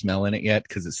real smell in it yet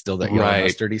because it's still that yellow Right.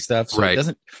 mustardy stuff. So Right.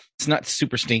 it's not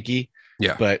super stinky.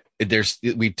 Yeah. But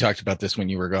we talked about this when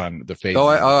you were gone. The face.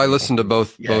 I listened to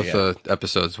both Yeah.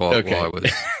 episodes while Okay.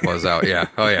 I was out. Yeah.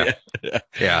 Oh yeah.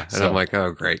 Yeah. And So- I'm like,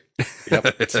 oh great.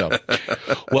 Yep. So,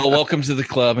 well, welcome to the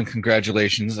club and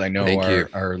congratulations. I know Thank you.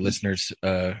 our listeners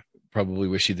probably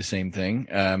wish you the same thing.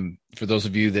 For those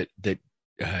of you that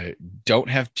don't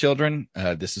have children,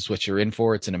 this is what you're in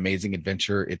for. It's an amazing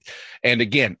adventure. And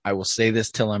again, I will say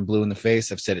this till I'm blue in the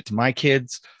face. I've said it to my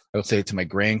kids. I will say it to my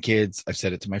grandkids. I've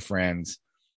said it to my friends.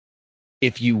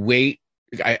 If you wait,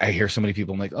 I hear so many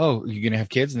people. I'm like, oh, you're going to have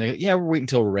kids? And they go, yeah, we're waiting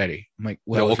until we're ready. I'm like,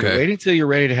 well, Oh, if you're okay. waiting until you're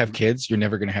ready to have kids, you're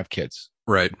never going to have kids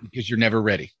Right. because you're never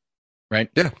ready. Right.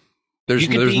 There's You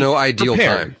can be no ideal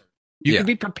prepared. time. You Yeah. can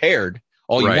be prepared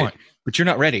all you Right. want, but you're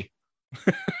not ready.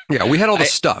 Yeah, we had all the I-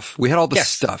 stuff. We had all the Yes.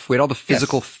 stuff. We had all the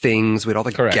physical things. We had all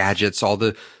the Correct. gadgets, all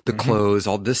the Mhm. clothes,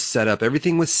 all this setup.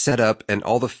 Everything was set up and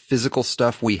all the physical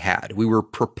stuff we had. We were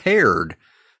prepared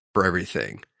for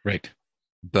everything. Right.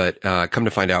 But come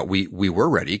to find out, we were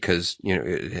ready because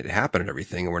it happened and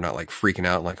everything, and we're not like freaking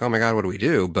out like, oh my god, what do we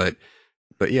do? But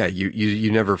yeah,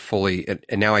 you never fully, and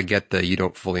now I get you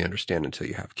don't fully understand until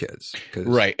you have kids. 'Cause-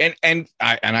 Right. And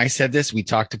I said this, we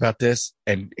talked about this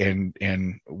and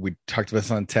we talked about this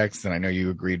on text and I know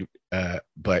you agreed.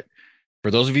 But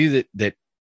for those of you that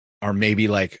are maybe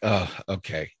like, oh,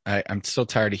 okay. I'm so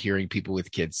tired of hearing people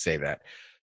with kids say that.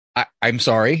 I'm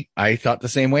sorry. I thought the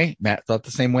same way. Matt thought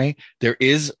the same way. There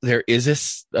is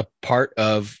a part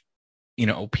of,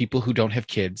 people who don't have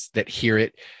kids that hear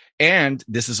it. And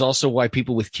this is also why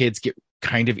people with kids get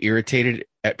kind of irritated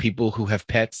at people who have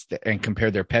pets and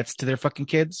compare their pets to their fucking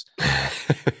kids.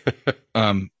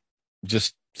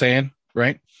 Just saying,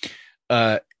 right?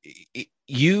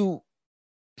 You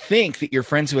think that your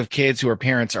friends who have kids who are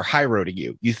parents are high roading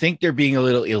you. You think they're being a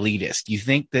little elitist. You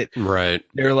think that Right.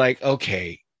 they're like,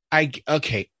 okay, I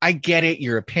get it.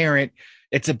 You're a parent.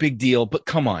 It's a big deal, but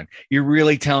come on. You're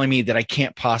really telling me that I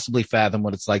can't possibly fathom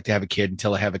what it's like to have a kid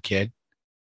until I have a kid?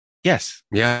 Yes.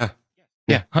 Yeah.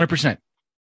 Yeah. 100%.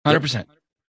 100%.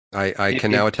 I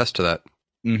can now attest to that.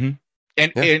 Mm-hmm.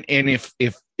 And, Yeah. and if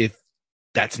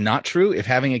that's not true, if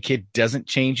having a kid doesn't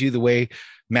change you the way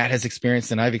Matt has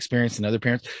experienced and I've experienced and other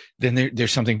parents, then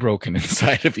there's something broken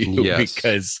inside of you. Yes.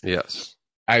 Because Yes.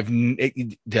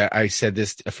 I said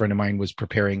this, a friend of mine was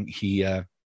preparing, he and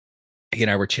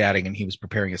I were chatting and he was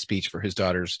preparing a speech for his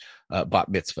daughter's bat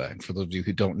mitzvah. And for those of you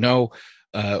who don't know,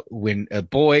 when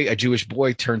a Jewish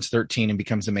boy turns 13 and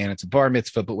becomes a man, it's a bar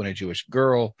mitzvah. But when a Jewish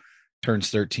girl turns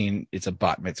 13, it's a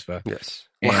bat mitzvah. Yes.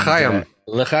 And, L'chaim.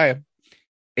 l'chaim.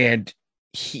 And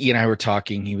he and I were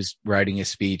talking, he was writing a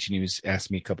speech and he was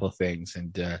asking me a couple of things.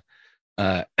 And,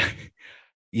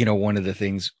 one of the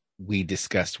things we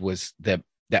discussed was that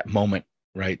moment,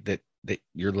 right? That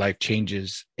your life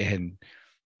changes. And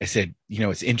I said,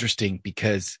 it's interesting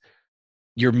because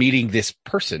you're meeting this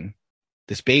person,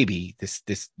 this baby,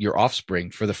 this your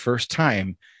offspring for the first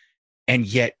time. And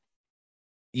yet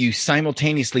you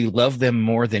simultaneously love them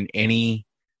more than any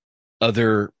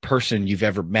other person you've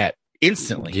ever met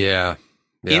instantly. Yeah.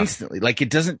 Instantly. Like it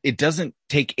doesn't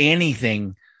take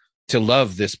anything to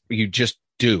love this. You just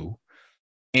do.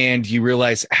 And you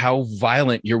realize how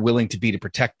violent you're willing to be to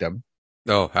protect them.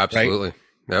 Oh, absolutely.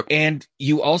 Right? Yep. And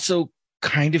you also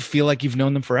kind of feel like you've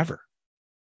known them forever.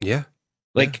 Yeah.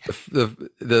 Like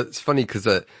it's funny because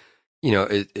as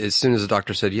soon as the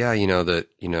doctor said,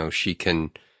 she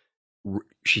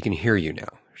can hear you now.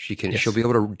 She'll be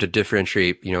able to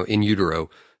differentiate, in utero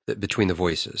between the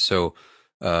voices. So,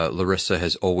 Larissa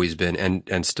has always been,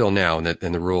 and still now, and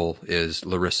the rule is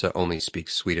Larissa only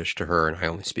speaks Swedish to her and I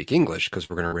only speak English because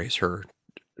we're going to raise her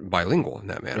bilingual in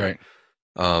that manner.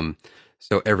 Right.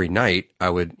 So every night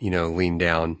I would, lean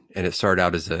down, and it started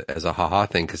out as a haha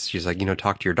thing because she's like,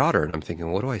 talk to your daughter. And I'm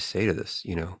thinking, what do I say to this,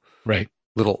 right.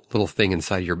 little thing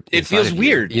inside your, it feels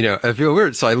weird. I feel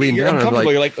weird. So I lean down and I'm like,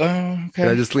 you're like, oh, okay.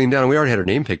 and I just leaned down and we already had her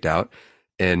name picked out.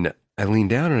 And I leaned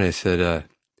down and I said,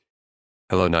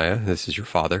 hello, Naya, this is your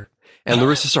father. And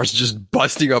Larissa starts just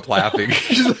busting up laughing.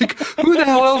 She's like, who the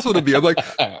hell else would it be? I'm like,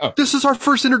 this is our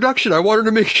first introduction. I want her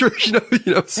to make sure,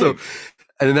 so.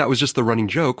 And then that was just the running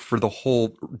joke for the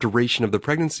whole duration of the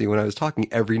pregnancy when I was talking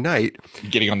every night.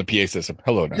 Getting on the PA system.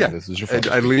 Hello, Naya, this is your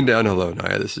father. I leaned down, hello,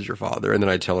 Naya, this is your father. And then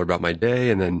I tell her about my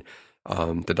day. And then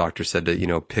the doctor said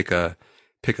to, pick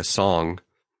a song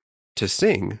to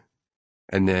sing.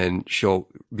 And then she'll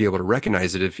be able to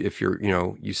recognize it if you're,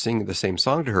 you sing the same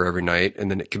song to her every night. And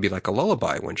then it could be like a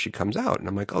lullaby when she comes out. And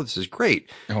I'm like, oh, this is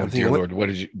great. Oh, dear Lord. What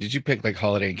did you pick like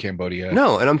Holiday in Cambodia?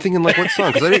 No. And I'm thinking like, what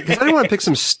song? Cause I didn't want to pick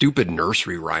some stupid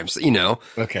nursery rhymes,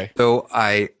 Okay. So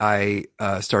I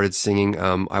started singing,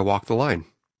 I Walk the Line,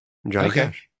 Johnny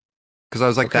Cash. Cause I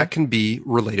was like, that can be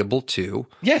relatable to,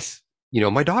 yes,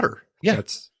 my daughter. Yeah.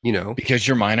 That's, because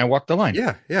you're mine. I walk the line.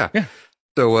 Yeah. Yeah.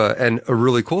 So, and a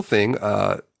really cool thing,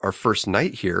 our first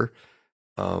night here,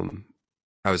 I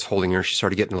was holding her, she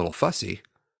started getting a little fussy.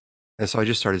 And so I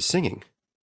just started singing.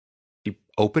 She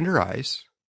opened her eyes,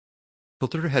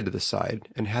 tilted her head to the side,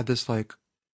 and had this like,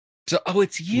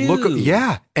 it's you.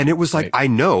 Yeah. And it was like, right. I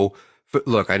know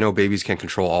babies can't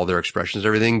control all their expressions and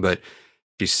everything, but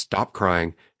she stopped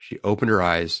crying. She opened her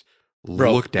eyes,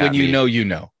 looked at me. When you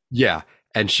know. Yeah.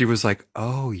 And she was like,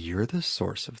 oh, you're the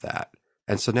source of that.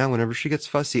 And so now whenever she gets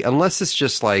fussy, unless it's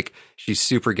just like she's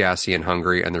super gassy and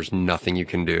hungry and there's nothing you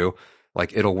can do,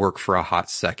 like it'll work for a hot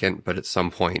second, but at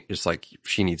some point it's like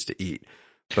she needs to eat.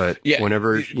 But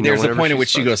whenever, there's a point at which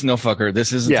she goes, no, fucker,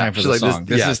 this isn't time for the song.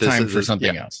 This is time for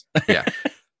something else. Yeah.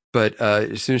 But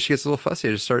as soon as she gets a little fussy,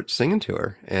 I just start singing to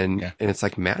her and it's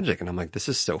like magic. And I'm like, this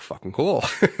is so fucking cool.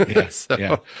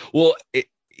 Yeah. Well,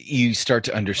 you start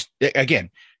to understand, again,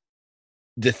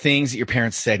 the things that your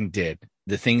parents said and did,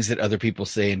 the things that other people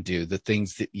say and do, the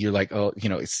things that you're like, oh,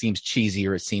 it seems cheesy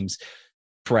or it seems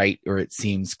trite or it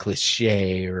seems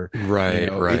cliche or right.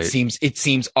 It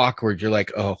seems awkward. You're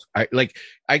like, oh,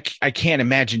 I can't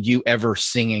imagine you ever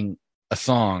singing a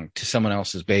song to someone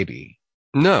else's baby.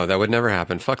 No, that would never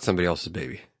happen. Fuck somebody else's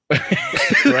baby.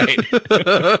 Right.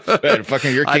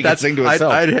 Fucking your kid can sing to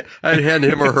itself. I'd hand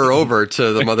him or her over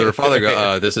to the mother or father.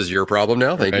 Go, this is your problem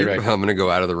now. Thank you. Right. I'm going to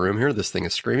go out of the room here. This thing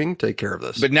is screaming. Take care of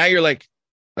this. But now you're like,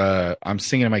 I'm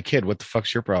singing to my kid. What the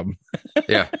fuck's your problem?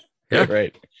 Yeah.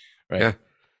 Right. Yeah.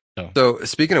 So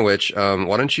speaking of which,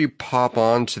 why don't you pop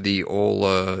on to the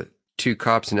old 2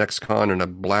 cops, an ex-con, and a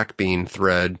black bean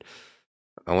thread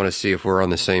I want to see if we're on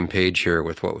the same page here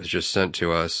with what was just sent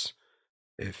to us.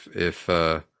 If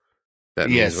that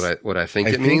means what I think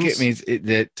it means. I think it means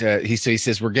that he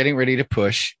says we're getting ready to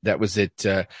push. That was it.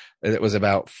 That was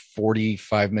about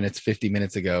 45 minutes, 50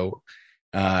 minutes ago,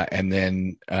 and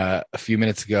then a few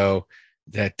minutes ago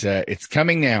that it's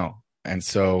coming now. And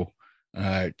so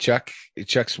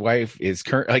Chuck's wife is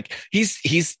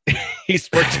he's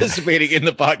participating in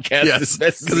the podcast as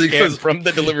best as he can from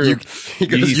the delivery room. He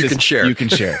goes, you can share. You can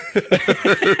share.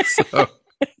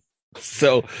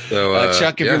 So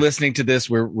Chuck, if you're listening to this,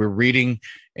 we're reading,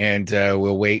 and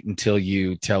we'll wait until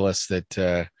you tell us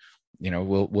that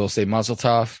we'll say Mazel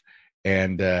Tov,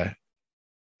 and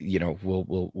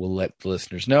we'll let the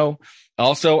listeners know.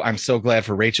 Also, I'm so glad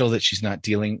for Rachel that she's not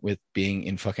dealing with being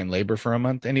in fucking labor for a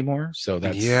month anymore. So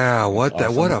that's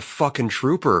awesome. What a fucking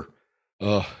trooper.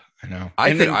 Oh, I know.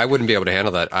 I wouldn't be able to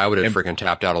handle that. I would have freaking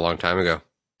tapped out a long time ago.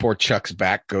 Poor Chuck's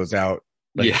back goes out.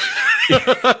 Yeah.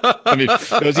 I mean,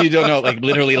 those of you who don't know, like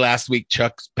literally last week,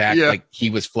 Chuck's back, like he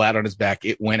was flat on his back.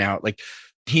 It went out. Like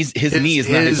his knee is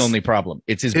not his only problem.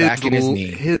 It's his back and his knee.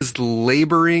 His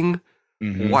laboring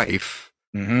wife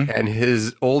and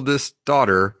his oldest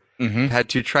daughter had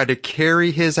to try to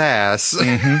carry his ass.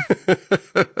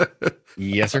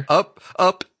 Yes, sir.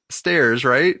 Upstairs,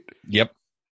 right? Yep.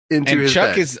 Into his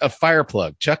Chuck bed. is a fire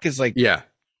plug. Chuck is like,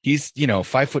 he's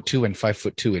 5'2" and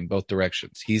 5'2" in both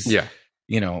directions. He's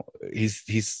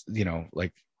he's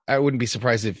like, I wouldn't be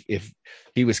surprised if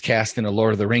he was cast in a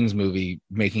Lord of the Rings movie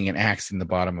making an axe in the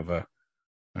bottom of a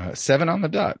 7 on the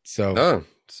dot. So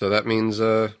so that means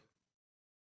it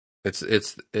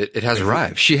has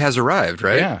arrived. She has arrived,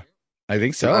 right? Yeah, I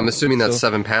think so. I'm assuming that's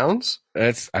 7 pounds.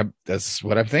 That's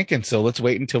what I'm thinking. So let's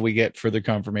wait until we get further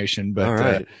confirmation. But all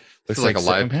right. Looks like a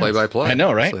live play-by-play. I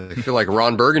know, right? I feel like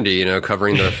Ron Burgundy,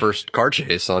 covering the first car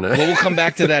chase on it. Well, we'll come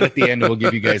back to that at the end. We'll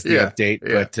give you guys the update.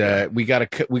 But we got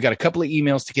a couple of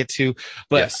emails to get to.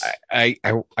 But I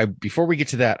before we get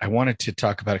to that, I wanted to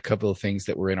talk about a couple of things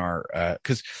that were in our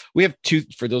because we have two.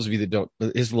 For those of you that don't,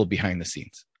 it's a little behind the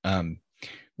scenes.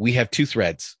 We have 2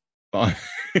 threads on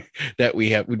that we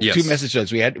have 2 message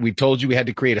threads. We told you we had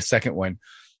to create a second one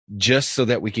just so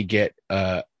that we could get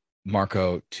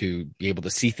Marco to be able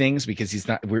to see things, because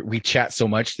we chat so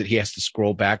much that he has to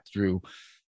scroll back through,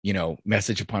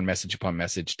 message upon message upon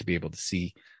message to be able to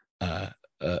see a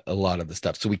lot of the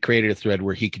stuff. So we created a thread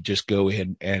where he could just go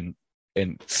in and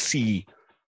see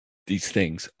these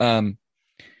things.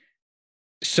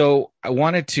 So I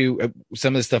wanted to,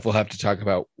 some of the stuff we'll have to talk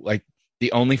about, like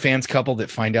the OnlyFans couple that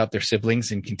find out their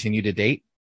siblings and continue to date.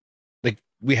 Like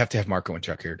we have to have Marco and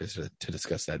Chuck here to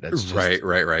discuss that. That's just,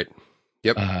 right.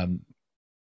 Yep.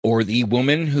 Or the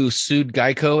woman who sued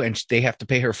Geico and they have to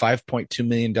pay her $5.2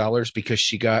 million because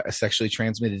she got a sexually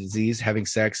transmitted disease having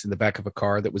sex in the back of a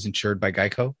car that was insured by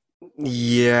Geico.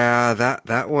 Yeah,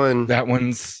 that one. That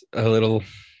one's a little.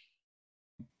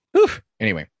 Whew.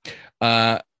 Anyway,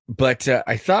 but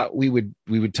I thought we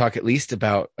would talk at least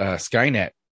about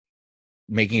Skynet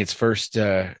making its first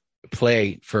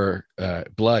play for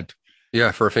Blood.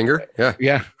 Yeah, for a finger.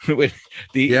 Yeah. We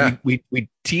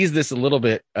teased this a little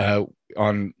bit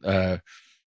on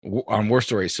War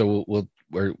Stories, so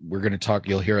we're going to talk.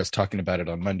 You'll hear us talking about it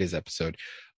on Monday's episode,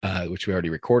 which we already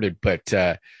recorded. But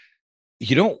the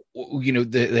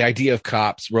idea of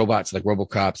cops, robots like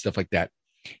RoboCop, stuff like that.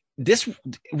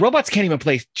 Robots can't even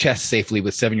play chess safely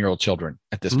with 7-year-old children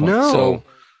at this point. No.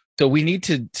 So we need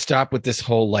to stop with this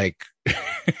whole like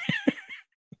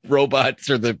robots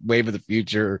are the wave of the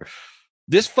future.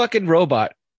 This fucking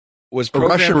robot was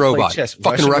programmed Russian to play robot. chess.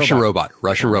 Fucking Russian robot.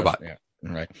 Russian robot. Yeah,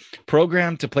 right.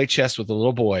 Programmed to play chess with a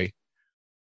little boy.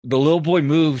 The little boy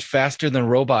moved faster than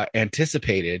robot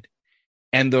anticipated,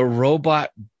 and the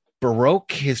robot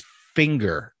broke his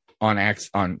finger on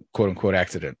quote unquote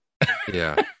accident.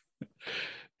 Yeah.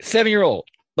 7-year-old,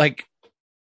 like,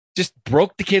 just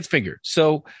broke the kid's finger.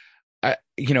 So,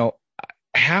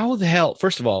 how the hell?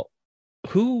 First of all,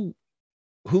 who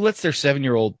lets their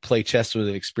 7-year-old play chess with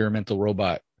an experimental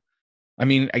robot? I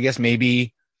mean, I guess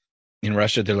maybe in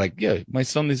Russia they're like, yeah, my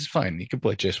son is fine. He can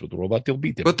play chess with the robot. They'll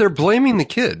beat him. But they're blaming the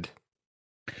kid.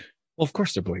 Well, of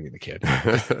course they're blaming the kid.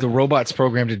 The robot's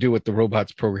programmed to do what the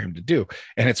robot's programmed to do,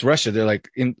 and it's Russia. They're like,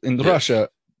 in Russia,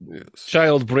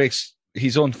 child breaks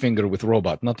his own finger with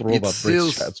robot, not the robot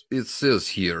breaks child. It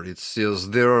says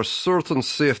there are certain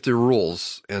safety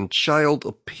rules, and child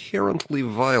apparently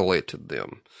violated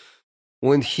them.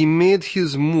 When he made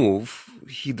his move,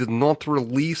 he did not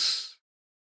release.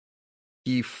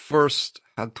 He first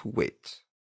had to wait.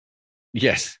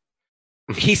 Yes.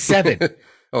 He's 7.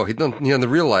 Oh, he didn't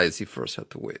realize he first had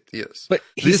to wait. Yes. But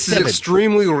this 7. is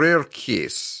extremely rare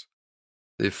case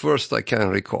The first I can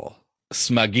recall.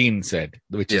 Smagin said,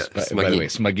 which is, Yeah, by the way,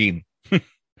 Smagin.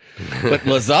 But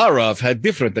Lazarov had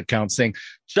different accounts saying,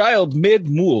 child made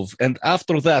move, and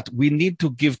after that, we need to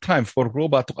give time for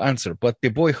robot to answer. But the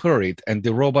boy hurried, and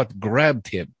the robot grabbed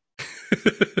him.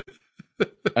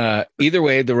 Either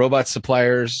way, the robot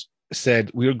suppliers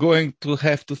said, we're going to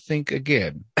have to think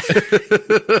again.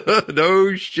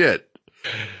 No shit.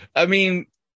 I mean,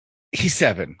 he's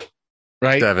 7,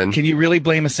 right? 7. Can you really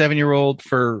blame a 7-year-old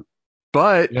for,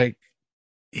 But like,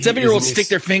 7-year-olds stick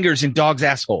their fingers in dogs'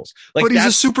 assholes? Like, but he's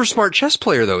a super smart chess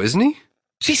player, though, isn't he?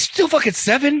 She's still fucking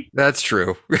 7. That's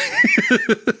true.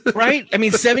 Right? I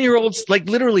mean, 7-year-olds, like,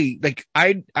 literally, like,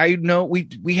 I know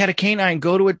we had a canine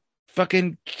go to a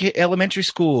fucking elementary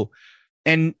school,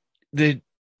 and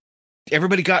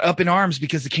everybody got up in arms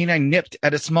because the canine nipped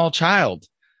at a small child.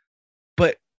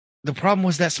 But the problem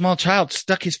was that small child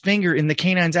stuck his finger in the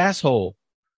canine's asshole.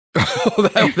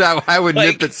 that I would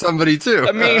Like, nip at somebody too.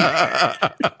 I mean,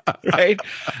 right?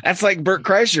 That's like Bert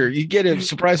Kreischer. You get a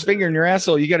surprise finger in your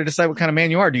asshole. You got to decide what kind of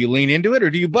man you are. Do you lean into it or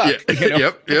do you buck? Yeah. You know?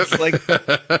 Yep. It's like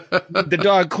the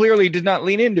dog clearly did not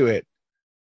lean into it.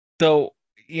 So,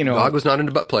 you know, Dog was not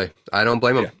into butt play. I don't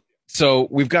blame him. Yeah. So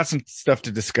we've got some stuff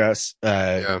to discuss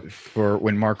for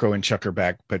when Marco and Chuck are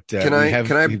back. But Can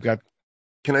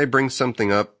I bring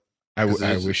something up? I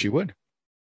wish you would.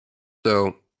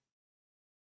 So,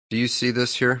 do you see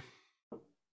this here?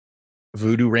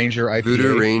 Voodoo Ranger IPA.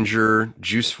 Voodoo Ranger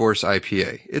Juice Force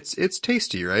IPA. It's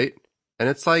tasty, right? And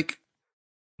it's like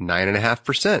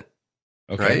 9.5%.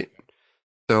 Okay. Right?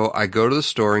 So I go to the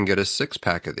store and get a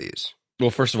 6-pack of these. Well,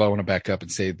 first of all, I want to back up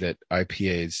and say that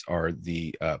IPAs are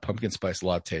the pumpkin spice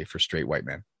latte for straight white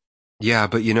men. Yeah,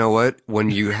 but you know what? When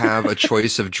you have a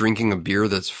choice of drinking a beer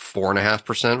that's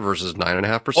 4.5% versus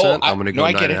 9.5%, I'm going to go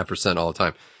 9.5% all the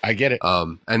time. I get it.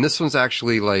 And this one's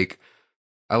actually like,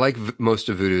 I like most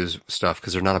of Voodoo's stuff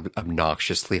because they're not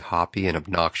obnoxiously hoppy and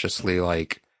obnoxiously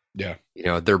like, yeah, you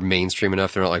know, they're mainstream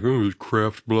enough. They're not like, oh,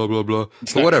 craft, blah, blah, blah.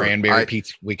 It's But not whatever. cranberry,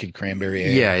 Pete's Wicked Cranberry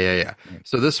Ale. Yeah.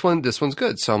 So this one's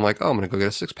good. So I'm like, oh, I'm going to go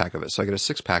get a 6-pack of it. So I get a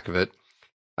 6-pack of it.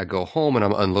 I go home and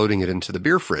I'm unloading it into the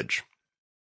beer fridge.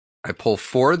 I pull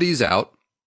 4 of these out.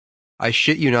 I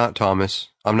shit you not, Thomas.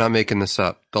 I'm not making this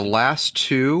up. The last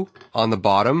 2 on the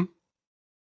bottom,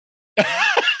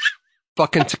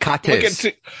 fucking Tecates.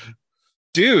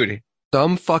 Dude.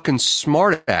 Some fucking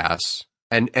smart ass.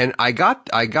 And I got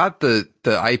the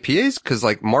IPAs because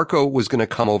like Marco was going to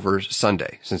come over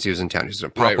Sunday since he was in town. He was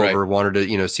going to pop over, wanted to,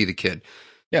 you know, see the kid.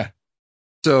 Yeah.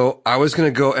 So I was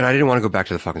going to go and I didn't want to go back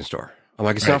to the fucking store. I'm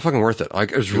like, it's not fucking worth it.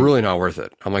 Like, it was really not worth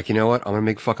it. I'm like, you know what? I'm going to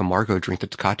make fucking Marco drink the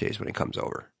Tecates when he comes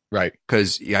over. Right.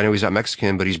 Because I know he's not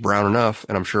Mexican, but he's brown enough.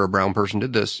 And I'm sure a brown person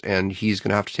did this and he's going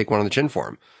to have to take one on the chin for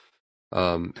him.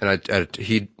 And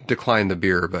he declined the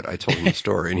beer, but I told him the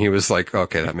story and he was like,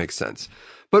 okay, that makes sense.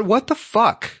 But what the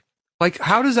fuck? Like,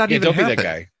 how does that even happen? Don't be that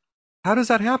guy. How does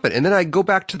that happen? And then I go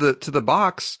back to the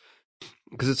box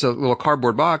because it's a little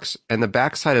cardboard box and the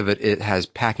backside of it has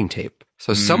packing tape.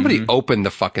 So somebody opened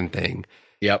the fucking thing.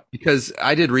 Yep. Because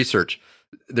I did research.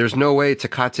 There's no way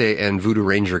Tecate and Voodoo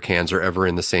Ranger cans are ever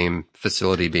in the same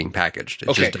facility being packaged.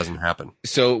 It just doesn't happen.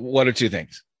 So one of two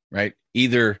things, right?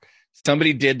 Either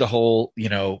somebody did the whole, you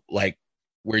know, like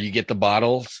where you get the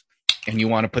bottles and you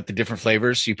want to put the different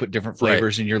flavors. So you put different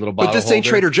flavors in your little bottle. But this ain't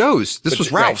Trader Joe's. This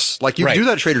was Ralph's. Right. Like you do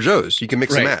that at Trader Joe's. You can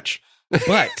mix and match.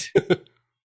 But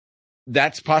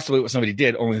that's possibly what somebody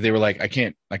did. Only they were like,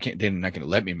 they're not going to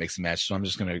let me mix and match. So I'm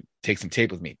just going to take some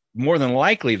tape with me. More than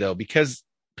likely though, because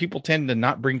people tend to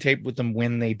not bring tape with them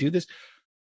when they do this.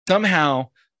 Somehow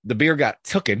the beer got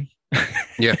tooken.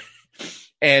 Yeah.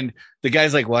 And the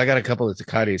guy's like, well, I got a couple of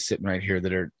Tecates sitting right here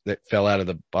that fell out of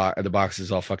the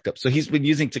boxes all fucked up. So he's been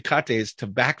using Tecates to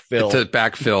backfill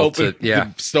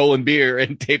the stolen beer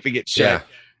and taping it shut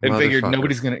and figured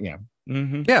nobody's going to,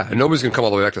 and nobody's going to come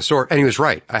all the way back to the store. And he was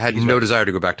right. I had no desire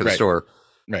to go back to the store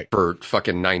for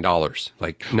fucking $9.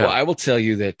 Like, no. Well, I will tell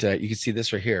you that you can see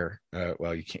this right here.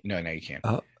 Well, you can't. No, you can't.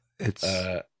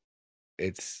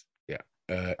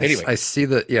 Anyway, I see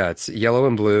it's yellow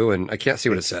and blue, and I can't see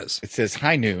what it says. It says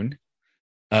High Noon.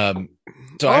 That's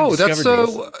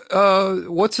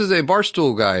what's his name?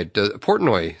 Barstool guy,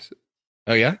 Portnoy.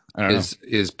 Oh yeah, I don't know.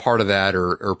 Is part of that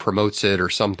or promotes it or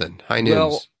something. High Noons.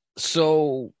 Well,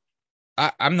 so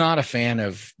I'm not a fan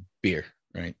of beer,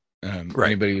 right?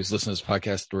 Anybody who's listened to this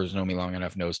podcast or has known me long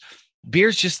enough knows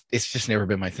beer's it's just never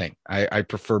been my thing. I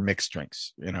prefer mixed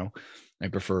drinks, you know. I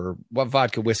prefer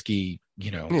vodka, whiskey, you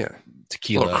know,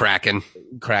 tequila,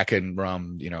 Kraken,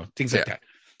 rum, you know, things like that.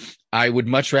 I would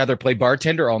much rather play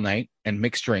bartender all night and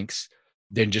mix drinks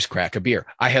than just crack a beer.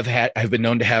 I've been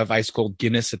known to have ice cold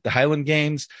Guinness at the Highland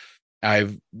Games.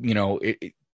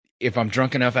 If I'm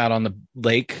drunk enough out on the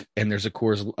lake and there's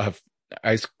a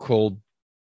ice cold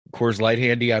Coors Light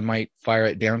handy, I might fire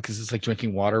it down because it's like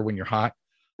drinking water when you're hot.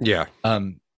 Yeah.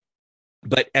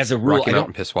 But as a rule, Rocky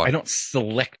Mountain piss water. I don't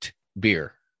select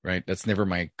beer, right? That's never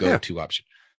my go-to option.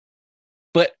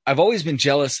 But I've always been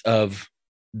jealous of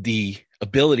the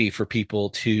ability for people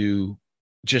to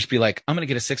just be like, I'm going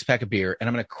to get a 6-pack of beer and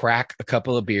I'm going to crack a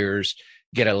couple of beers,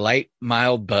 get a light,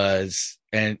 mild buzz.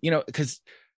 And, because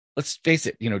let's face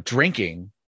it,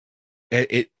 drinking,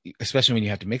 it especially when you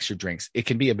have to mix your drinks, it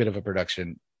can be a bit of a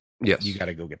production. Yes. You got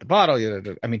to go get the bottle.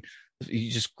 You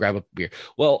just grab a beer.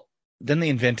 Well, then they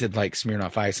invented like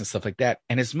Smirnoff Ice and stuff like that.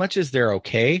 And as much as they're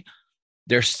okay,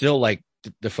 they're still like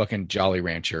the fucking Jolly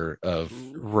Rancher of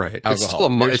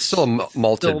alcohol. It's still a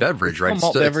malted beverage, right?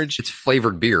 Beverage. It's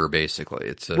flavored beer,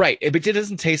 basically. Right, but it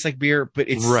doesn't taste like beer, but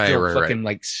it's still fucking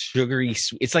like sugary.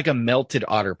 It's like a melted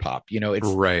Otter Pop. It's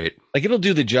right. Like it'll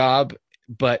do the job,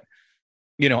 but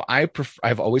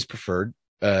I've always preferred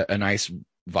a nice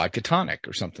vodka tonic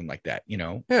or something like that.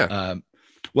 Yeah.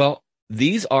 Well,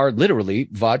 these are literally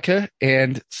vodka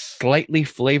and slightly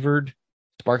flavored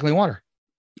sparkling water.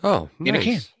 Oh, nice. In a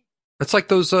can. It's like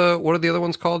those, what are the other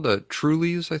ones called?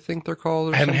 Trulies, I think they're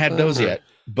called. I haven't had those yet,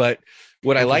 but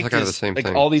what I like is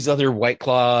like all these other White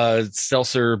Claw,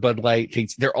 Seltzer, Bud Light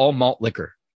things. They're all malt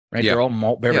liquor, right? Yeah. They're all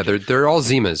malt beverage. Yeah, they're all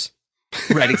Zimas.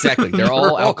 Right, exactly. They're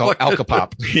all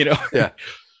Alka-Pop, Yeah.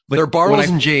 But they're Bartles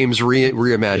and James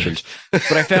reimagined.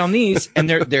 But I found these and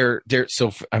they're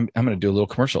so I'm going to do a little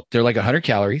commercial. They're like 100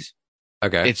 calories.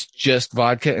 Okay. It's just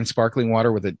vodka and sparkling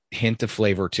water with a hint of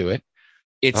flavor to it.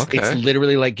 It's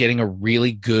literally like getting a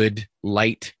really good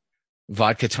light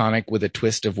vodka tonic with a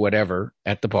twist of whatever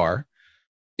at the bar.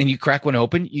 And you crack one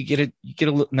open, you get a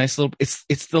nice little,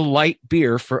 it's the light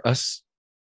beer for us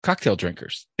cocktail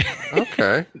drinkers.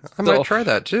 Okay. I might try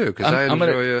that too, because I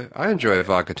enjoy a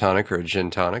vodka tonic or a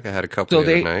gin tonic. I had a couple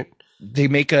the other night. They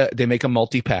make a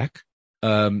multi-pack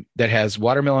that has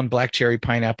watermelon, black cherry,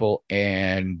 pineapple,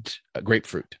 and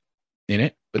grapefruit in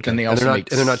it. But then they also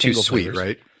they're not too sweet, flavors.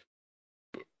 right?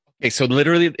 Okay, so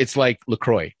literally it's like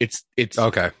LaCroix. It's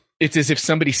okay. It's as if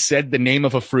somebody said the name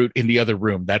of a fruit in the other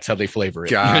room. That's how they flavor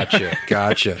it. Gotcha.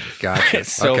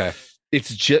 So okay.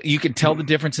 It's just, you can tell the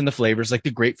difference in the flavors. Like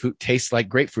the grapefruit tastes like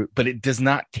grapefruit, but it does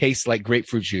not taste like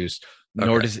grapefruit juice,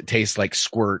 nor does it taste like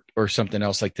squirt or something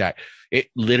else like that. It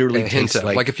literally tastes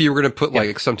like if you were going to put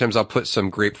like, sometimes I'll put some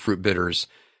grapefruit bitters,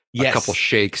 a couple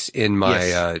shakes in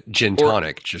my gin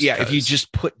tonic. If you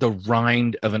just put the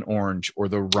rind of an orange or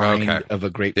the rind of a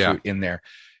grapefruit in there.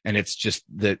 And it's just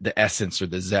the essence or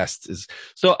the zest is.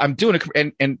 So I'm doing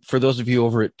and for those of you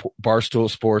over at Barstool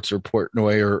Sports or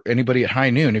Portnoy or anybody at High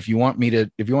Noon, if you want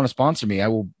to sponsor me, I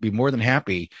will be more than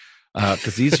happy.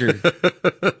 Cause these are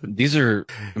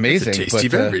amazing. It's a tasty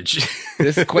beverage.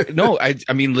 This is quite,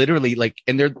 I mean, literally like,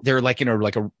 and they're like,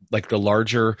 like the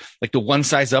larger, like the one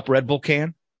size up Red Bull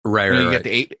can. Right. You got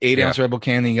the 8 ounce Red Bull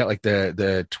can, then you got like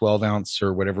the 12 ounce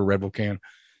or whatever Red Bull can.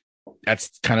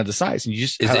 That's kind of the size. And you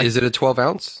just is it a 12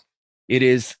 ounce? It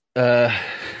is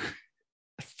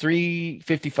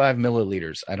 355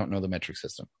 milliliters. I don't know the metric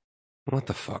system. What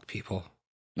the fuck, people?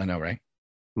 I know, right?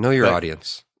 Know your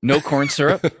audience. No corn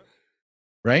syrup,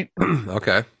 right?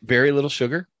 Okay. Very little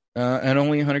sugar, and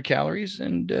only 100 calories,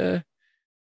 and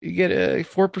you get a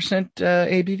 4%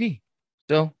 ABV.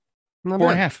 So not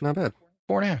 4.5. Not bad.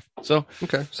 4.5. So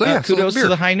okay. So yeah, kudos to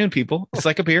the High Noon people. It's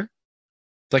like a beer.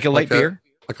 It's like a light beer.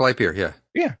 Like a light beer, yeah.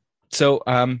 Yeah. So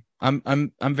I'm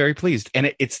very pleased.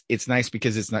 And it's nice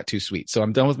because it's not too sweet. So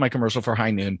I'm done with my commercial for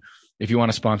High Noon. If you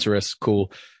want to sponsor us,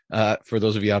 cool. For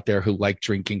those of you out there who like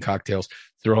drinking cocktails,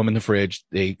 throw them in the fridge.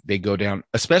 They go down,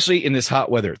 especially in this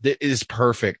hot weather. It is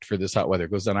perfect for this hot weather.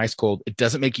 It goes down ice cold. It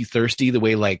doesn't make you thirsty the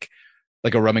way like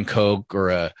a rum and Coke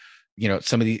or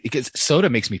some of these, because soda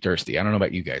makes me thirsty. I don't know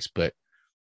about you guys, but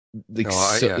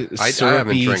I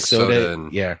haven't drank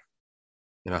soda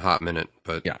in a hot minute,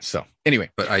 but yeah. So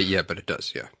anyway, but it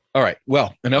does. Yeah. All right.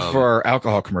 Well, enough for our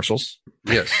alcohol commercials.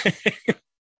 Yes.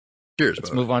 Cheers.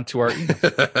 Let's move on to our email.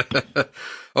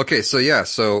 Okay. So yeah.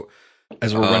 So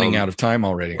as we're running out of time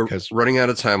already, because we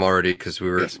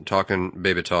were talking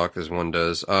baby talk as one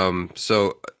does.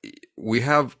 So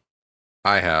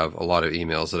I have a lot of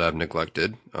emails that I've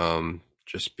neglected.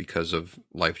 Just because of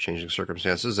life-changing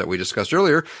circumstances that we discussed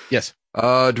earlier. Yes.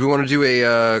 Do we want to do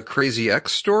a Crazy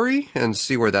X story and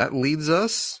see where that leads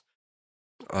us?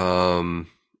 I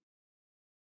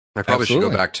probably should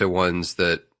go back to ones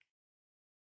that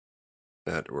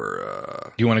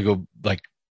were. Do you want to go like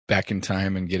back in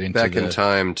time and get into in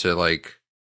time to like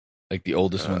Like the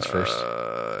oldest ones first.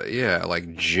 Yeah,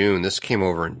 like June. This came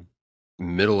over in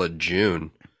middle of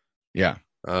June. Yeah.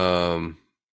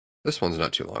 This one's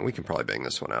not too long. We can probably bang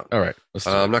this one out. All right. Let's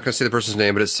do I'm not going to say the person's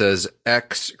name, but it says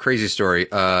X crazy story.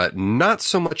 Not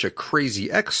so much a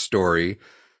crazy X story,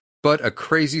 but a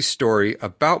crazy story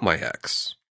about my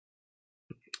ex.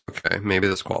 Okay, maybe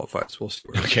this qualifies. We'll see.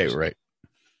 Okay, right.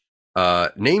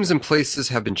 Names and places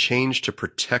have been changed to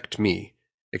protect me,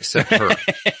 except her.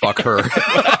 Fuck her.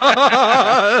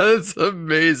 That's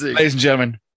amazing. Ladies and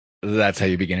gentlemen, that's how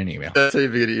you begin an email. That's how you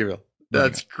begin an email.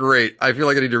 That's great. I feel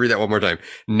like I need to read that one more time.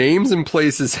 Names and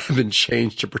places have been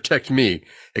changed to protect me,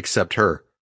 except her.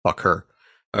 Fuck her.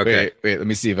 Okay. Wait, let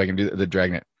me see if I can do the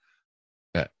Dragnet.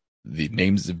 The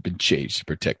names have been changed to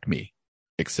protect me,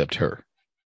 except her.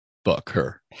 Fuck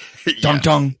her. Chung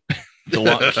chung. Cue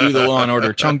the Law and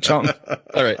Order. Chung chung.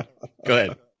 All right. Go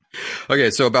ahead. Okay.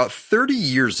 So about 30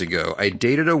 years ago, I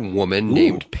dated a woman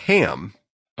named Pam.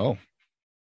 Oh.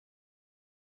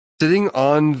 Sitting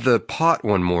on the pot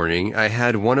one morning, I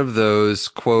had one of those,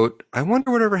 quote, I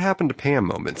wonder whatever happened to Pam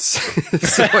moments.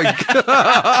 So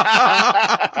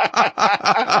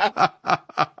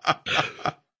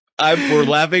we're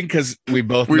laughing because we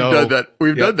both we've know. done that.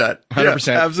 We've done that. 100%.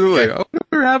 Yeah, absolutely. Yeah. Oh,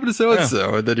 whatever happened to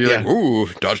so-and-so? And then you're like, ooh,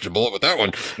 dodged a bullet with that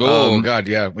one. Oh, God,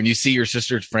 yeah. When you see your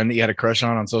sister's friend that you had a crush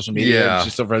on social media, Yeah. and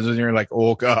she's still friends with you, you're like,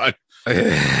 oh, God.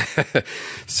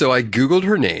 So I Googled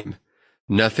her name.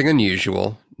 Nothing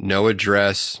unusual. No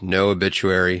address, no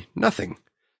obituary, nothing.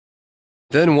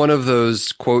 Then one of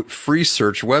those, quote, free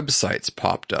search websites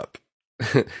popped up.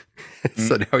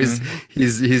 So now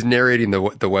he's narrating the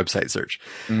website search.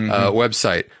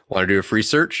 Website. Want to do a free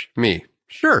search? Me.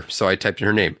 Sure. So I typed in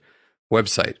her name.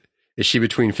 Website. Is she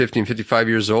between 50 and 55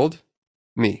 years old?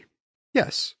 Me.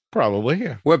 Yes. Probably,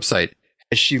 yeah. Website.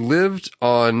 Has she lived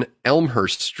on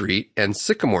Elmhurst Street and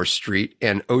Sycamore Street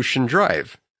and Ocean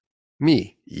Drive?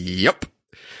 Me. Yep.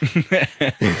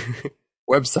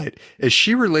 Website. Is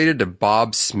she related to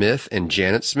Bob Smith and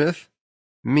Janet Smith?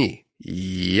 Me.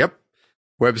 Yep.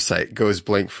 Website goes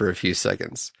blank for a few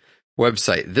seconds.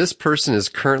 Website. This person is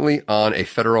currently on a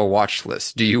federal watch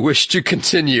list. Do you wish to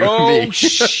continue? Oh, Me.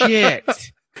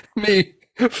 shit. Me.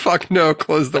 Fuck no.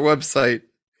 Close the website.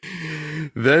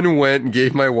 Then went and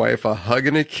gave my wife a hug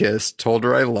and a kiss, told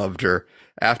her I loved her.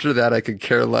 After that, I could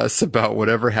care less about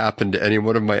whatever happened to any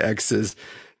one of my exes.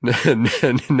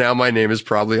 And now my name is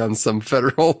probably on some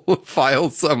federal file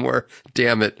somewhere.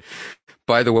 Damn it.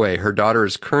 By the way, her daughter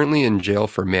is currently in jail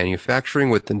for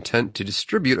manufacturing with intent to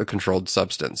distribute a controlled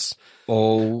substance.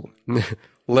 Oh.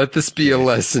 Let this be a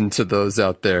lesson to those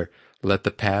out there. Let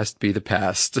the past be the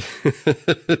past.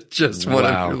 Just one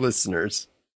of your listeners.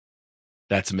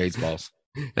 That's amazing balls.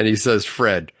 And he says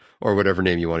Fred, or whatever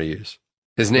name you want to use.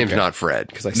 His name's not Fred,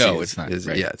 because I see it's not.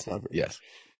 Right. Yeah, it's not. Yes.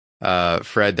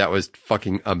 Fred, that was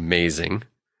fucking amazing.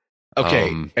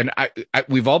 Okay, and I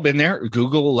we've all been there.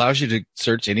 Google allows you to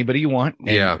search anybody you want. And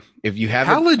yeah. If you have,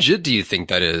 how legit do you think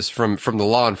that is from the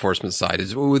law enforcement side?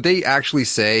 Would they actually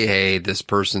say, "Hey, this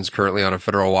person's currently on a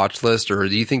federal watch list," or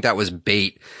do you think that was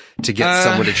bait to get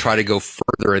someone to try to go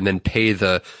further and then pay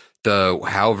the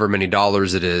however many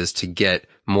dollars it is to get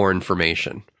more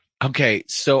information? Okay,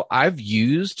 so I've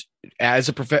used as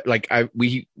a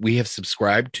we have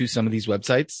subscribed to some of these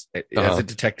websites as a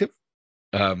detective.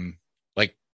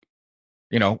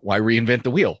 Why reinvent the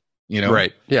wheel?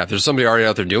 Right. Yeah. If there's somebody already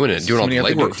out there doing it, doing all the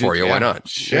legwork for you, why not?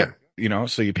 Shit. Yeah.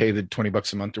 So you pay the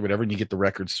 $20 a month or whatever, and you get the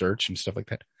record search and stuff like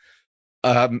that.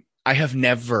 I have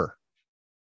never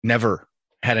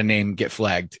had a name get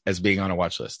flagged as being on a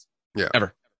watch list. Yeah.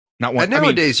 Ever. Not one. And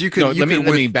nowadays, let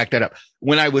me back that up.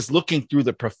 When I was looking through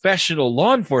the professional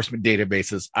law enforcement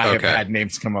databases, I have had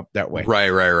names come up that way.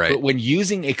 Right. But when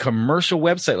using a commercial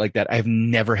website like that, I've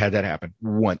never had that happen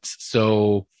once.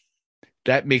 So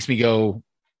that makes me go,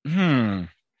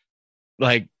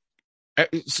 Like,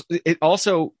 it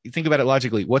also, you think about it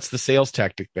logically, what's the sales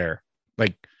tactic there?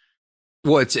 Like,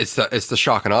 well, it's the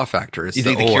shock and awe factor. It's you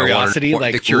think the curiosity,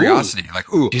 the curiosity,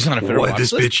 ooh, she's on a federal what did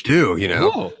this bitch do?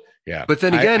 Ooh. Yeah. But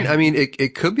then again, I mean,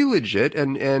 it could be legit.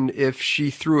 And if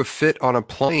she threw a fit on a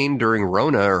plane during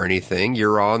Rona or anything,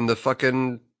 you're on a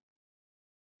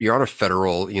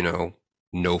federal,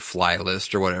 no fly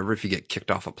list or whatever. If you get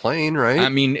kicked off a plane, right? I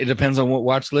mean, it depends on what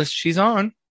watch list she's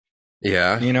on.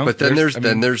 Yeah. But then there's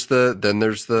the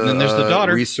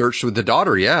daughter research with the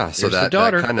daughter. Yeah. So that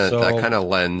kind of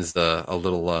lends a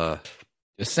little,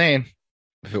 just saying,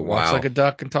 if it walks like a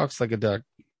duck and talks like a duck,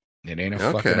 it ain't a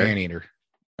fucking anteater.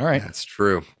 All right. That's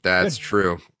true. That's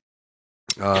true.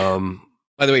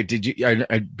 By the way, did you,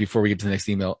 before we get to the next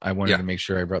email, I wanted to make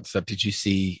sure I brought this up. Did you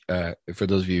see, for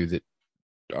those of you that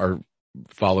are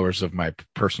followers of my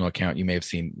personal account, you may have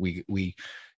seen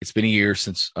it's been a year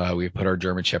since we put our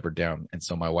German Shepherd down, and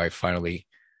so my wife finally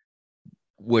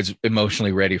was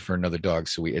emotionally ready for another dog,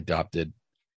 so we adopted.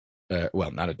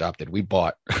 Not adopted. We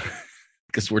bought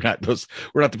because we're not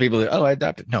the people that I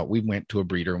adopted. No, we went to a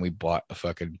breeder and we bought a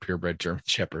fucking purebred German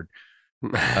Shepherd.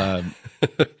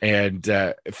 And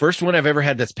first one I've ever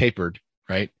had that's papered,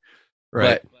 right?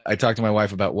 Right. But I talked to my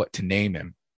wife about what to name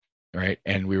him, right?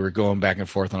 And we were going back and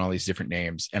forth on all these different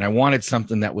names, and I wanted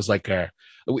something that was like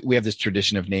we have this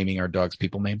tradition of naming our dogs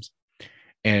people names,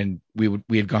 and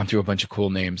we had gone through a bunch of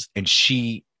cool names, and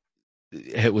she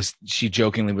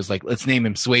jokingly was like, let's name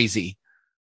him Swayze,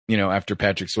 after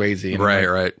Patrick Swayze. And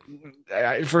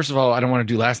Right. First of all, I don't want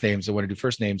to do last names. I want to do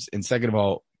first names. And second of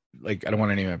all, like, I don't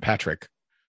want to name him Patrick.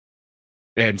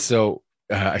 And so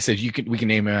I said, we can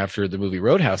name him after the movie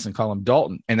Roadhouse and call him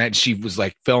Dalton. And then she was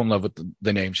like, fell in love with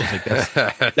the name. She's like,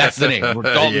 that's the name. Dalton's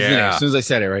the name. As soon as I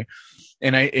said it, right.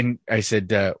 And I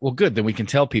said, well, good. Then we can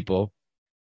tell people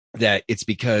that it's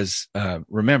because,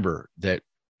 remember that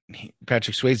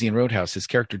Patrick Swayze in Roadhouse, his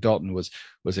character Dalton was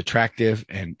attractive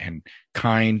and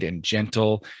kind and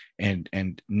gentle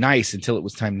and nice until it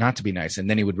was time not to be nice, and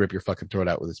then he would rip your fucking throat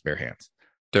out with his bare hands.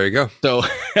 There you go. So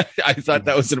I thought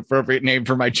that was an appropriate name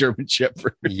for my German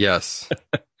Shepherd. Yes.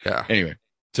 Yeah. Anyway,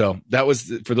 so that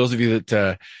was for those of you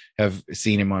that have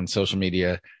seen him on social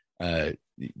media.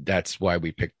 That's why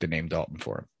we picked the name Dalton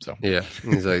for him. So yeah,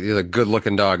 he's a good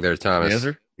looking dog there, Thomas. Yes,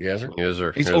 sir. Yes, sir. Yes,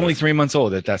 sir. He's only 3 months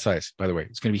old at that size, by the way.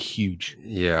 It's going to be huge.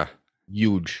 Yeah.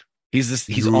 Huge.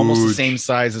 He's almost the same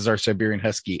size as our Siberian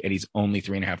Husky, and he's only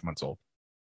 3.5 months old.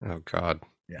 Oh, God.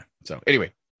 Yeah. So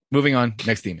anyway, moving on.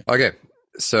 Next theme. Okay.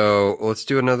 So let's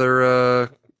do another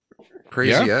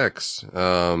Crazy Yeah. X.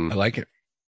 I like it.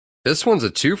 This one's a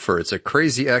twofer. It's a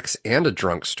Crazy X and a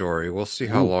drunk story. We'll see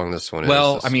how Ooh. long this one is.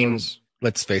 Well, This I mean, one's-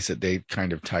 let's face it, they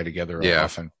kind of tie together Yeah.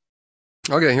 often.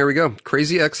 Okay, here we go.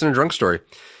 Crazy X and a drunk story.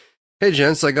 Hey,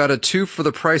 gents, I got a 2 for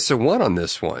the price of 1 on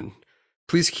this one.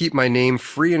 Please keep my name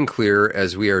free and clear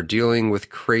as we are dealing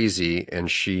with Crazy, and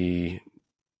she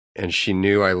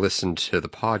knew I listened to the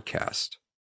podcast.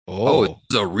 Oh,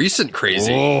 it's a recent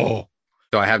Crazy. Oh,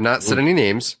 So I have not said any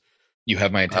names. you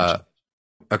have my attention.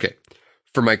 Okay.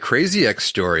 For my Crazy X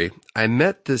story, I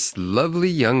met this lovely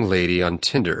young lady on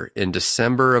Tinder in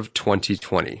December of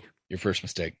 2020. Your first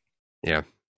mistake. Yeah.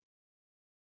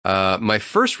 My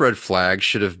first red flag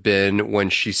should have been when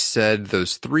she said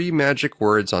those 3 magic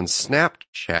words on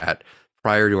Snapchat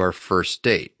prior to our first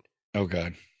date. Oh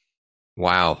God.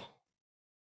 Wow.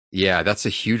 Yeah, that's a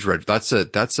huge red. That's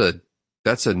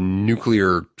a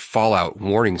nuclear fallout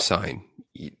warning sign.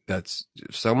 That's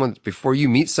someone before you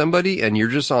meet somebody and you're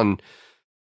just on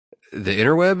the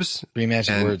interwebs. 3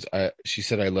 magic And- words. She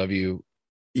said, "I love you."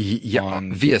 Yeah,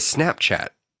 On- via Snapchat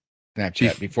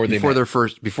Snapchat before they before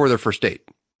met. their first date.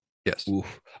 Yes.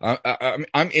 Oof.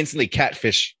 I'm instantly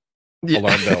catfish.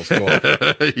 Alarm bells go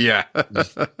off. Yeah.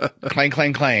 Clang,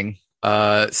 clang, clang.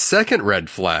 Second red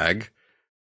flag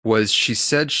was she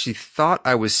said she thought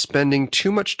I was spending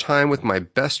too much time with my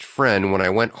best friend when I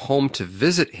went home to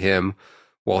visit him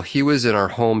while he was in our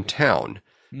hometown.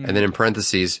 And then in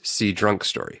parentheses, see drunk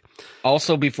story.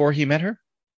 Also, before he met her.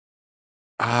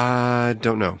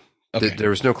 Don't know. Okay. There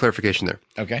was no clarification there.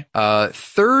 Okay.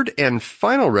 Third and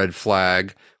final red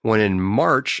flag, when in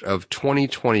March of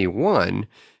 2021,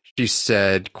 she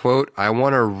said, quote, I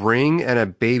want a ring and a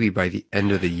baby by the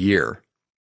end of the year.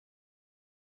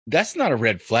 That's not a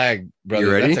red flag, brother.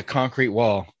 You ready? That's a concrete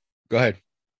wall. Go ahead.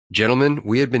 Gentlemen,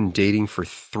 we had been dating for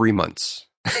 3 months.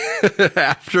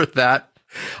 After that,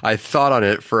 I thought on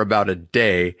it for about a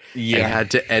day and had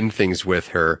to end things with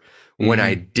her. When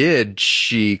I did,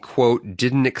 she, quote,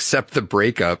 didn't accept the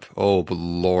breakup. Oh,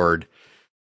 Lord.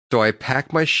 So I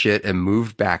packed my shit and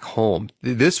moved back home.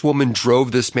 This woman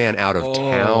drove this man out of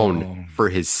town for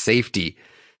his safety.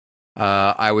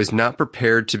 I was not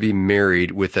prepared to be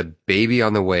married with a baby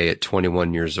on the way at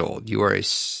 21 years old. You are a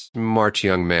smart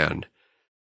young man.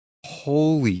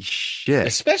 Holy shit.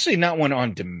 Especially not one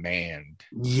on demand.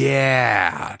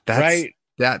 Yeah. Right?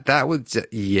 That was,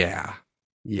 yeah.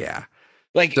 Yeah.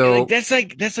 Like, So- that's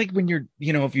like when you're,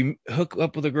 if you hook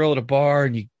up with a girl at a bar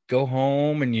and you go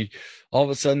home and you all of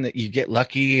a sudden that you get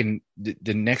lucky and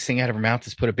the next thing out of her mouth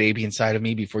is put a baby inside of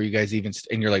me before you guys even,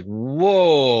 and you're like,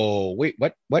 whoa, wait,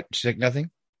 what? She's like, nothing.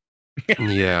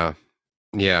 Yeah.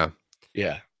 Yeah.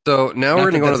 Yeah. So now Not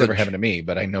we're that going to go that's to ever the, happened to me,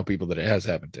 but I know people that it has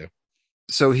happened to.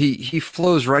 so he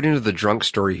flows right into the drunk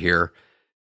story here.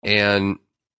 And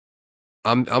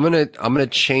I'm going to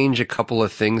change a couple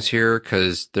of things here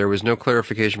because there was no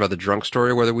clarification about the drunk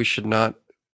story, whether we should not,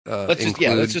 Let's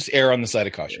include. just err on the side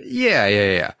of caution.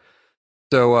 Yeah.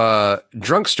 So,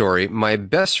 drunk story. My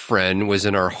best friend was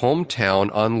in our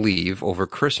hometown on leave over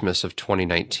Christmas of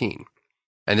 2019.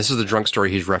 And this is the drunk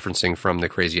story he's referencing from the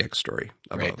Crazy Ex story.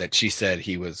 above. Right. That she said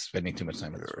he was spending too much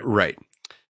time with his friend. Right.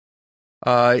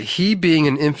 He being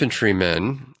an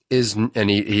infantryman and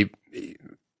he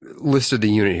listed the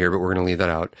unit here, but we're going to leave that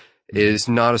out, is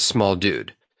not a small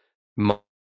dude.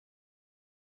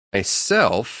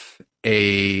 Myself,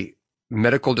 a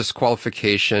medical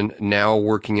disqualification, now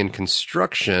working in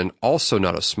construction, also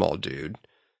not a small dude.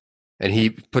 And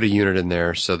he put a unit in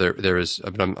there, so there is,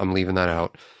 but I'm leaving that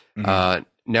out.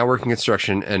 Now working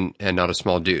construction and not a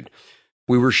small dude.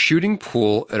 We were shooting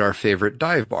pool at our favorite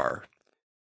dive bar.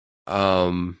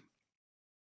 I'll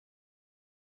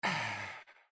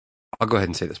go ahead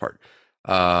and say this part.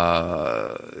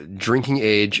 Drinking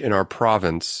age in our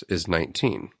province is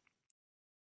 19.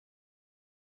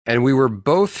 And we were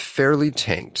both fairly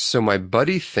tanked, so my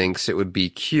buddy thinks it would be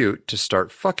cute to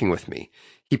start fucking with me.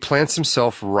 He plants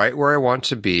himself right where I want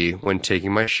to be when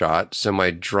taking my shot, so my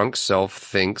drunk self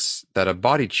thinks that a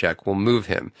body check will move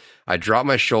him. I drop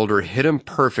my shoulder, hit him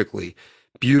perfectly.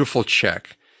 Beautiful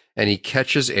check. And he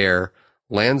catches air,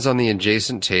 lands on the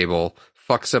adjacent table,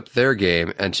 fucks up their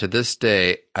game, and to this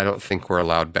day, I don't think we're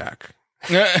allowed back.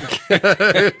 Keep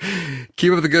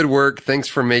up the good work. Thanks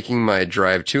for making my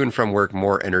drive to and from work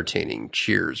more entertaining.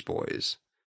 Cheers, boys.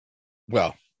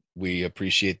 Well, we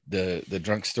appreciate the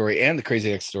drunk story and the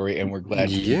Crazy Ex story, and we're glad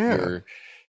to keep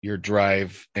your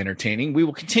drive entertaining. We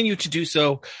will continue to do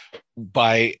so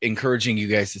by encouraging you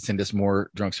guys to send us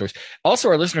more drunk stories. Also,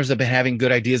 our listeners have been having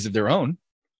good ideas of their own,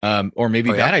 or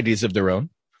maybe bad ideas of their own.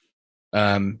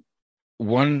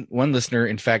 One listener,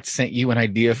 in fact, sent you an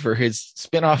idea for his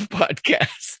spinoff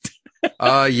podcast.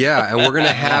 Yeah, and we're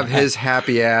gonna have his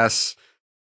happy ass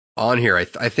on here. I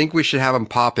think we should have him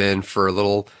pop in for a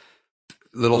little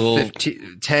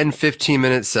 15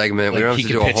 minute segment. Like, we don't have to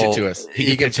do a whole. To us.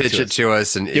 He can pitch it to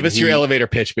us and give us your elevator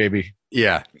pitch, baby.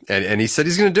 Yeah, and he said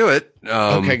he's gonna do it.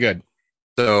 Okay, good.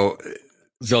 So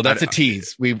that's a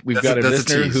tease. We've got a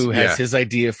listener who has his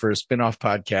idea for a spinoff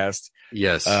podcast.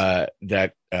 Yes,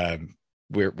 that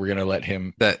we're gonna let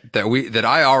him that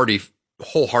I already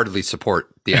wholeheartedly support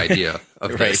the idea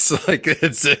of this. Like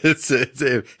it's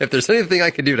if there's anything I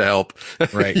can do to help,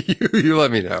 right? you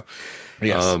let me know.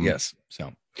 Yes, yes.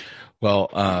 So, well,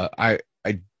 I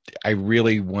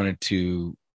really wanted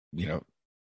to,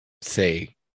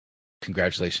 say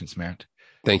congratulations, Matt.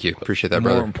 Thank you. Appreciate that,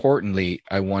 More brother. importantly,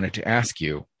 I wanted to ask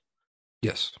you,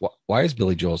 yes, why is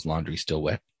Billy Joel's laundry still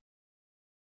wet?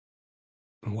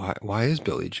 Why is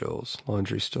Billy Joel's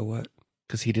laundry still wet?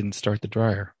 Because he didn't start the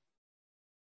dryer.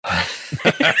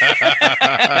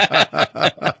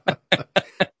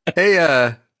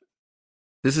 Hey,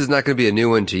 this is not going to be a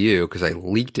new one to you because I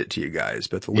leaked it to you guys,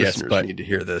 but the listeners need to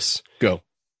hear this. Go.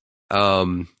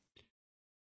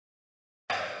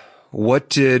 What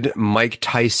did Mike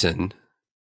Tyson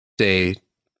say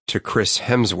to Chris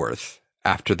Hemsworth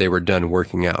after they were done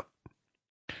working out?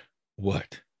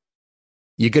 What?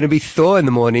 You're going to be Thor in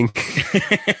the morning.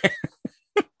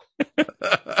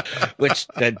 Which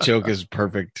that joke is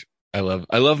perfect. I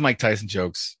love Mike Tyson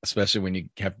jokes, especially when you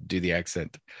have to do the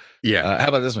accent. Yeah. How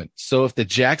about this one? So if the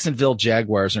Jacksonville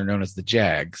Jaguars are known as the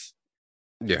Jags,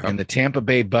 and the Tampa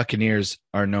Bay Buccaneers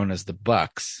are known as the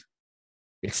Bucks,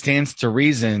 it stands to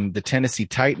reason the Tennessee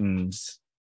Titans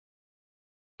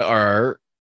are.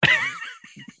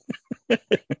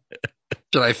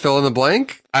 Should I fill in the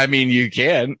blank? I mean, you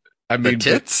can. I mean, the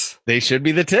tits? They should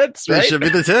be the tits, right? They should be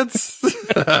the tits.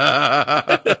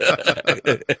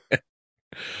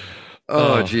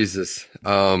 Oh, Jesus.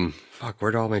 Fuck,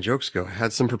 where'd all my jokes go? I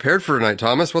had some prepared for tonight,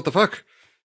 Thomas. What the fuck?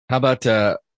 How about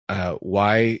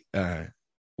why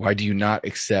do you not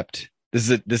accept this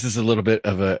is a little bit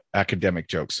of a academic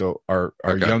joke. So our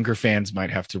younger fans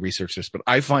might have to research this, but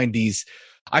I find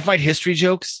history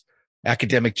jokes,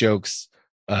 academic jokes,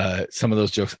 some of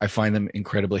those jokes, I find them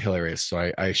incredibly hilarious.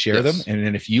 So I share them. And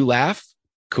then if you laugh,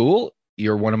 cool,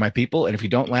 you're one of my people. And if you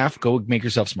don't laugh, go make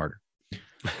yourself smarter.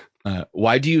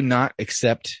 Why do you not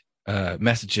accept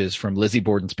messages from Lizzie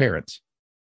Borden's parents?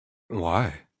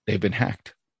 Why? They've been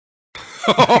hacked.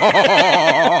 Oh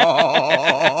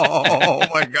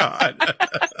my God.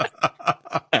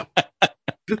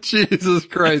 Jesus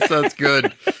Christ, that's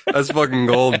good. That's fucking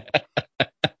gold.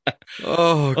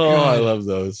 Oh God. I love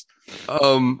those.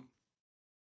 I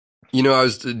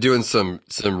was doing some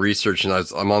research and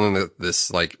I'm on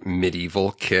this like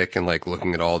medieval kick and like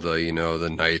looking at all the, the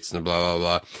knights and blah, blah,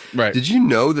 blah. Right. Did you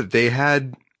know that they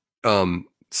had,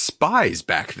 spies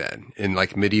back then in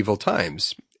like medieval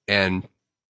times? And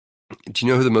do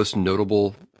you know who the most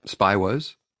notable spy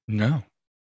was? No.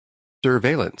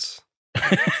 surveillance.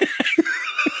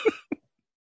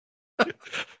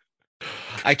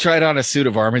 I tried on a suit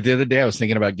of armor the other day. I was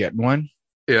thinking about getting one,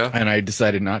 Yeah. and I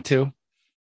decided not to.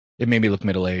 It made me look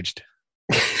middle-aged.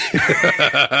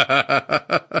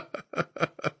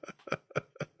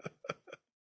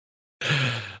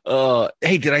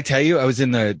 Hey, did I tell you I was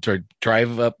in the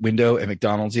drive-up window at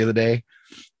McDonald's the other day,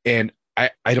 and I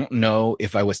don't know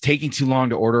if I was taking too long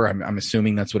to order. I'm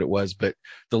assuming that's what it was, but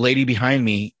the lady behind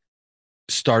me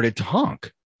started to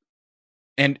honk.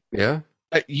 And Yeah.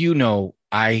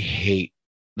 I hate,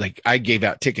 like, I gave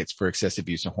out tickets for excessive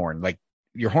use of horn. Like,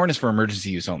 your horn is for emergency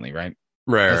use only, right?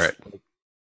 Right.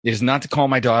 It is not to call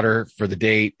my daughter for the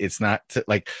date. It's not to,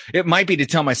 like, it might be to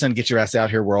tell my son, get your ass out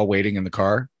here. We're all waiting in the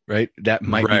car, right? That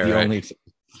might be the only.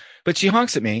 But she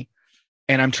honks at me,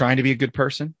 and I'm trying to be a good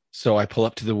person. So I pull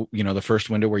up to the first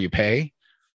window where you pay.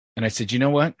 And I said, you know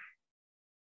what?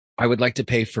 I would like to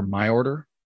pay for my order,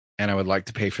 and I would like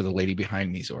to pay for the lady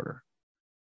behind me's order.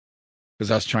 Because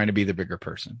I was trying to be the bigger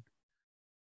person.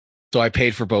 So I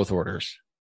paid for both orders.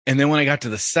 And then when I got to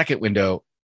the second window,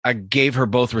 I gave her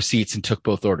both receipts and took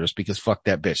both orders because fuck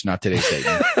that bitch. Not today,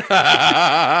 Satan.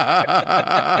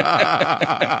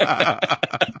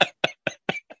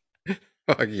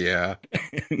 Fuck yeah.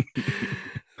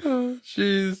 Oh,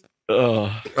 jeez. Oh.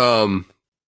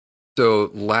 So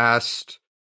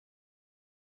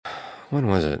when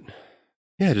was it?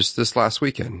 Yeah, just this last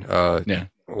weekend. Yeah.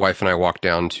 Wife and I walked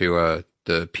down to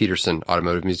the Peterson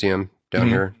Automotive Museum down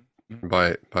here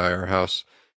by our house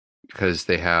because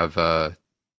they have all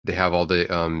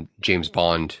the James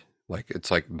Bond, like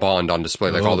it's like Bond on display,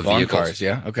 like all the Bond vehicles. cars,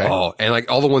 yeah. Okay. Oh, and like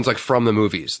all the ones like from the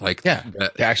movies, like Yeah.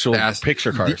 The actual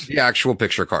picture cars. the actual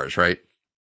picture cars, right?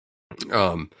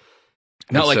 Not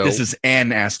like this is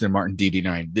an Aston Martin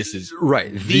DB9. This is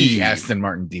right the Aston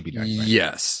Martin DB9. Right?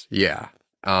 Yes, yeah.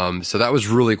 So that was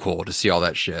really cool to see all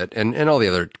that shit and all the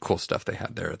other cool stuff they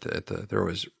had there there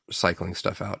was recycling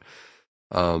stuff out.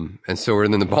 And so we're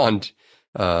in the Bond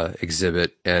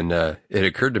exhibit, and it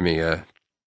occurred to me,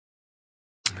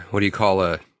 what do you call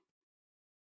a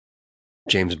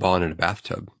James Bond in a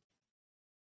bathtub?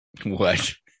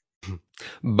 What?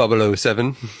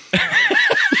 007.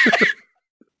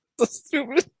 So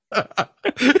stupid.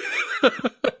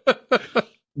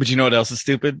 But you know what else is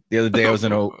stupid? The other day I was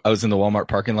in the Walmart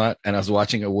parking lot, and I was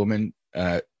watching a woman.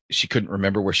 She couldn't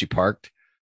remember where she parked,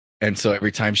 and so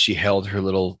every time she held her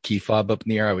little key fob up in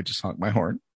the air, I would just honk my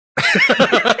horn.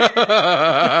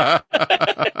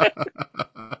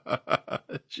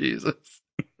 Jesus.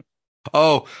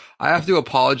 Oh, I have to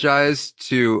apologize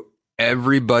to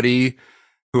everybody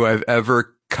who I've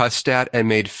ever cussed at and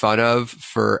made fun of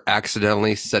for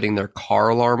accidentally setting their car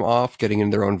alarm off, getting in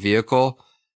their own vehicle.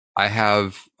 I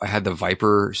had the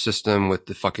Viper system with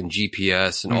the fucking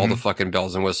GPS and all the fucking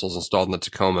bells and whistles installed in the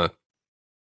Tacoma,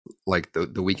 like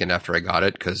the weekend after I got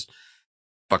it, because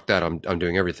fuck that, I'm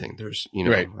doing everything. There's,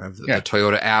 Right. I have the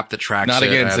Toyota app that tracks Not it.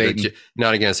 again, I have Satan.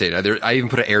 not against Satan. I even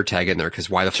put an AirTag in there because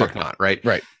why the fuck not, right?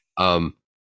 Right.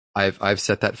 I've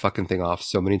set that fucking thing off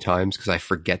so many times because I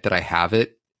forget that I have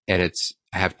it, and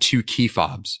I have two key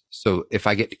fobs. So if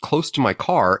I get close to my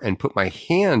car and put my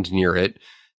hand near it,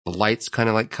 the lights kind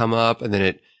of like come up, and then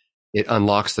it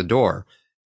unlocks the door.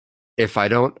 If I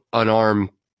don't unarm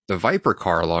the Viper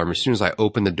car alarm, as soon as I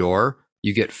open the door,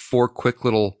 you get 4 quick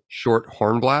little short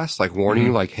horn blasts, like warning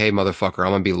you, like, hey, motherfucker,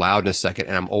 I'm going to be loud in a second.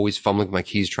 And I'm always fumbling with my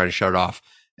keys, trying to shut it off.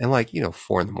 And like,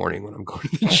 4 a.m. when I'm going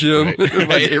to the gym in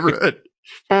my neighborhood.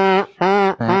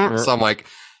 So I'm like,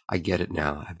 I get it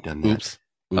now. I've done that.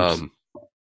 Oops.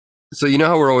 So you know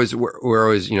how we're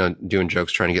always doing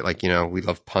jokes, trying to get like, we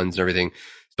love puns and everything.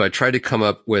 So I tried to come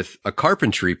up with a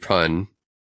carpentry pun.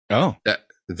 Oh,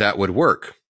 that would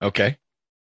work. okay. I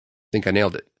think I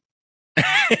nailed it.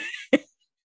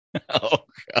 Oh,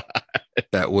 God.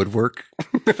 That would work.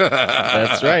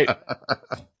 That's right.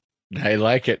 I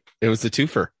like it. It was a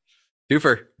twofer.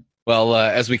 Well,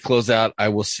 as we close out, I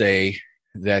will say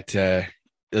that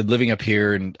living up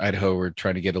here in Idaho, we're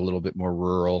trying to get a little bit more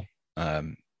rural.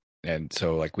 And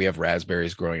so, like, we have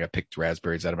raspberries growing. I picked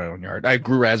raspberries out of my own yard. I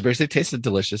grew raspberries. They tasted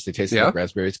delicious. They tasted like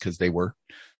raspberries because they were.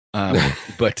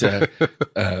 But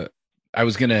I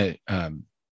was gonna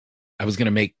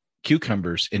make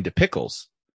cucumbers into pickles,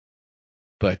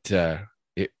 but I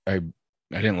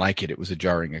didn't like it. It was a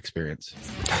jarring experience.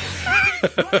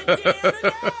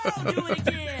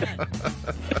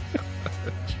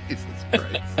 Jesus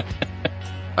Christ.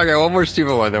 Okay, one more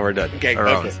stupid one, then we're done. Okay.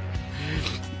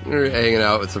 We were hanging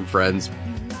out with some friends,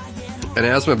 and I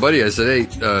asked my buddy, I said,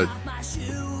 hey, I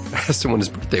asked him when his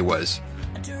birthday was.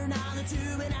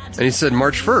 And he said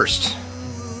March 1st.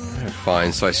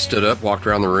 fine. So I stood up, walked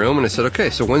around the room, and I said, okay,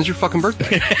 so when's your fucking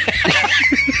birthday?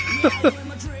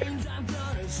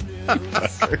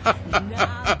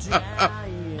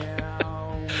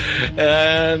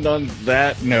 And on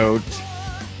that note,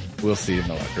 we'll see you in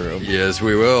the locker room. Yes,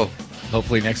 we will.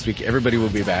 Hopefully next week everybody will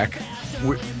be back.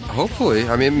 Hopefully.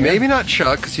 I mean, maybe not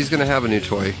Chuck, because he's going to have a new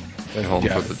toy at home.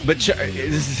 Yeah, For the... but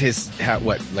this is his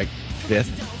like fifth,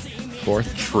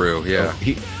 fourth. True. Yeah.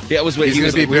 That was what he's he going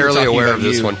was to be barely aware of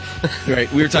this you. one. Right.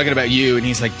 We were talking about you, and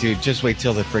he's like, dude, just wait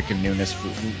till the freaking newness.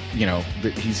 You know,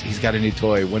 he's got a new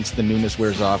toy. Once the newness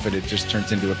wears off, and it just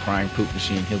turns into a crying poop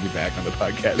machine, he'll be back on the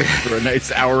podcast for a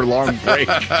nice hour-long break.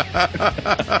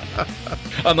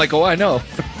 I'm like, oh, I know.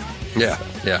 Yeah.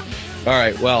 Yeah. All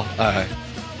right. Well,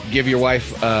 give your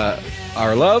wife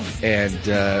our love, and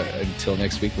until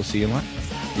next week, we'll see you in line.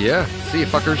 Yeah. See you,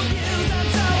 fuckers. Use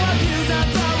that toy, use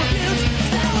that toy.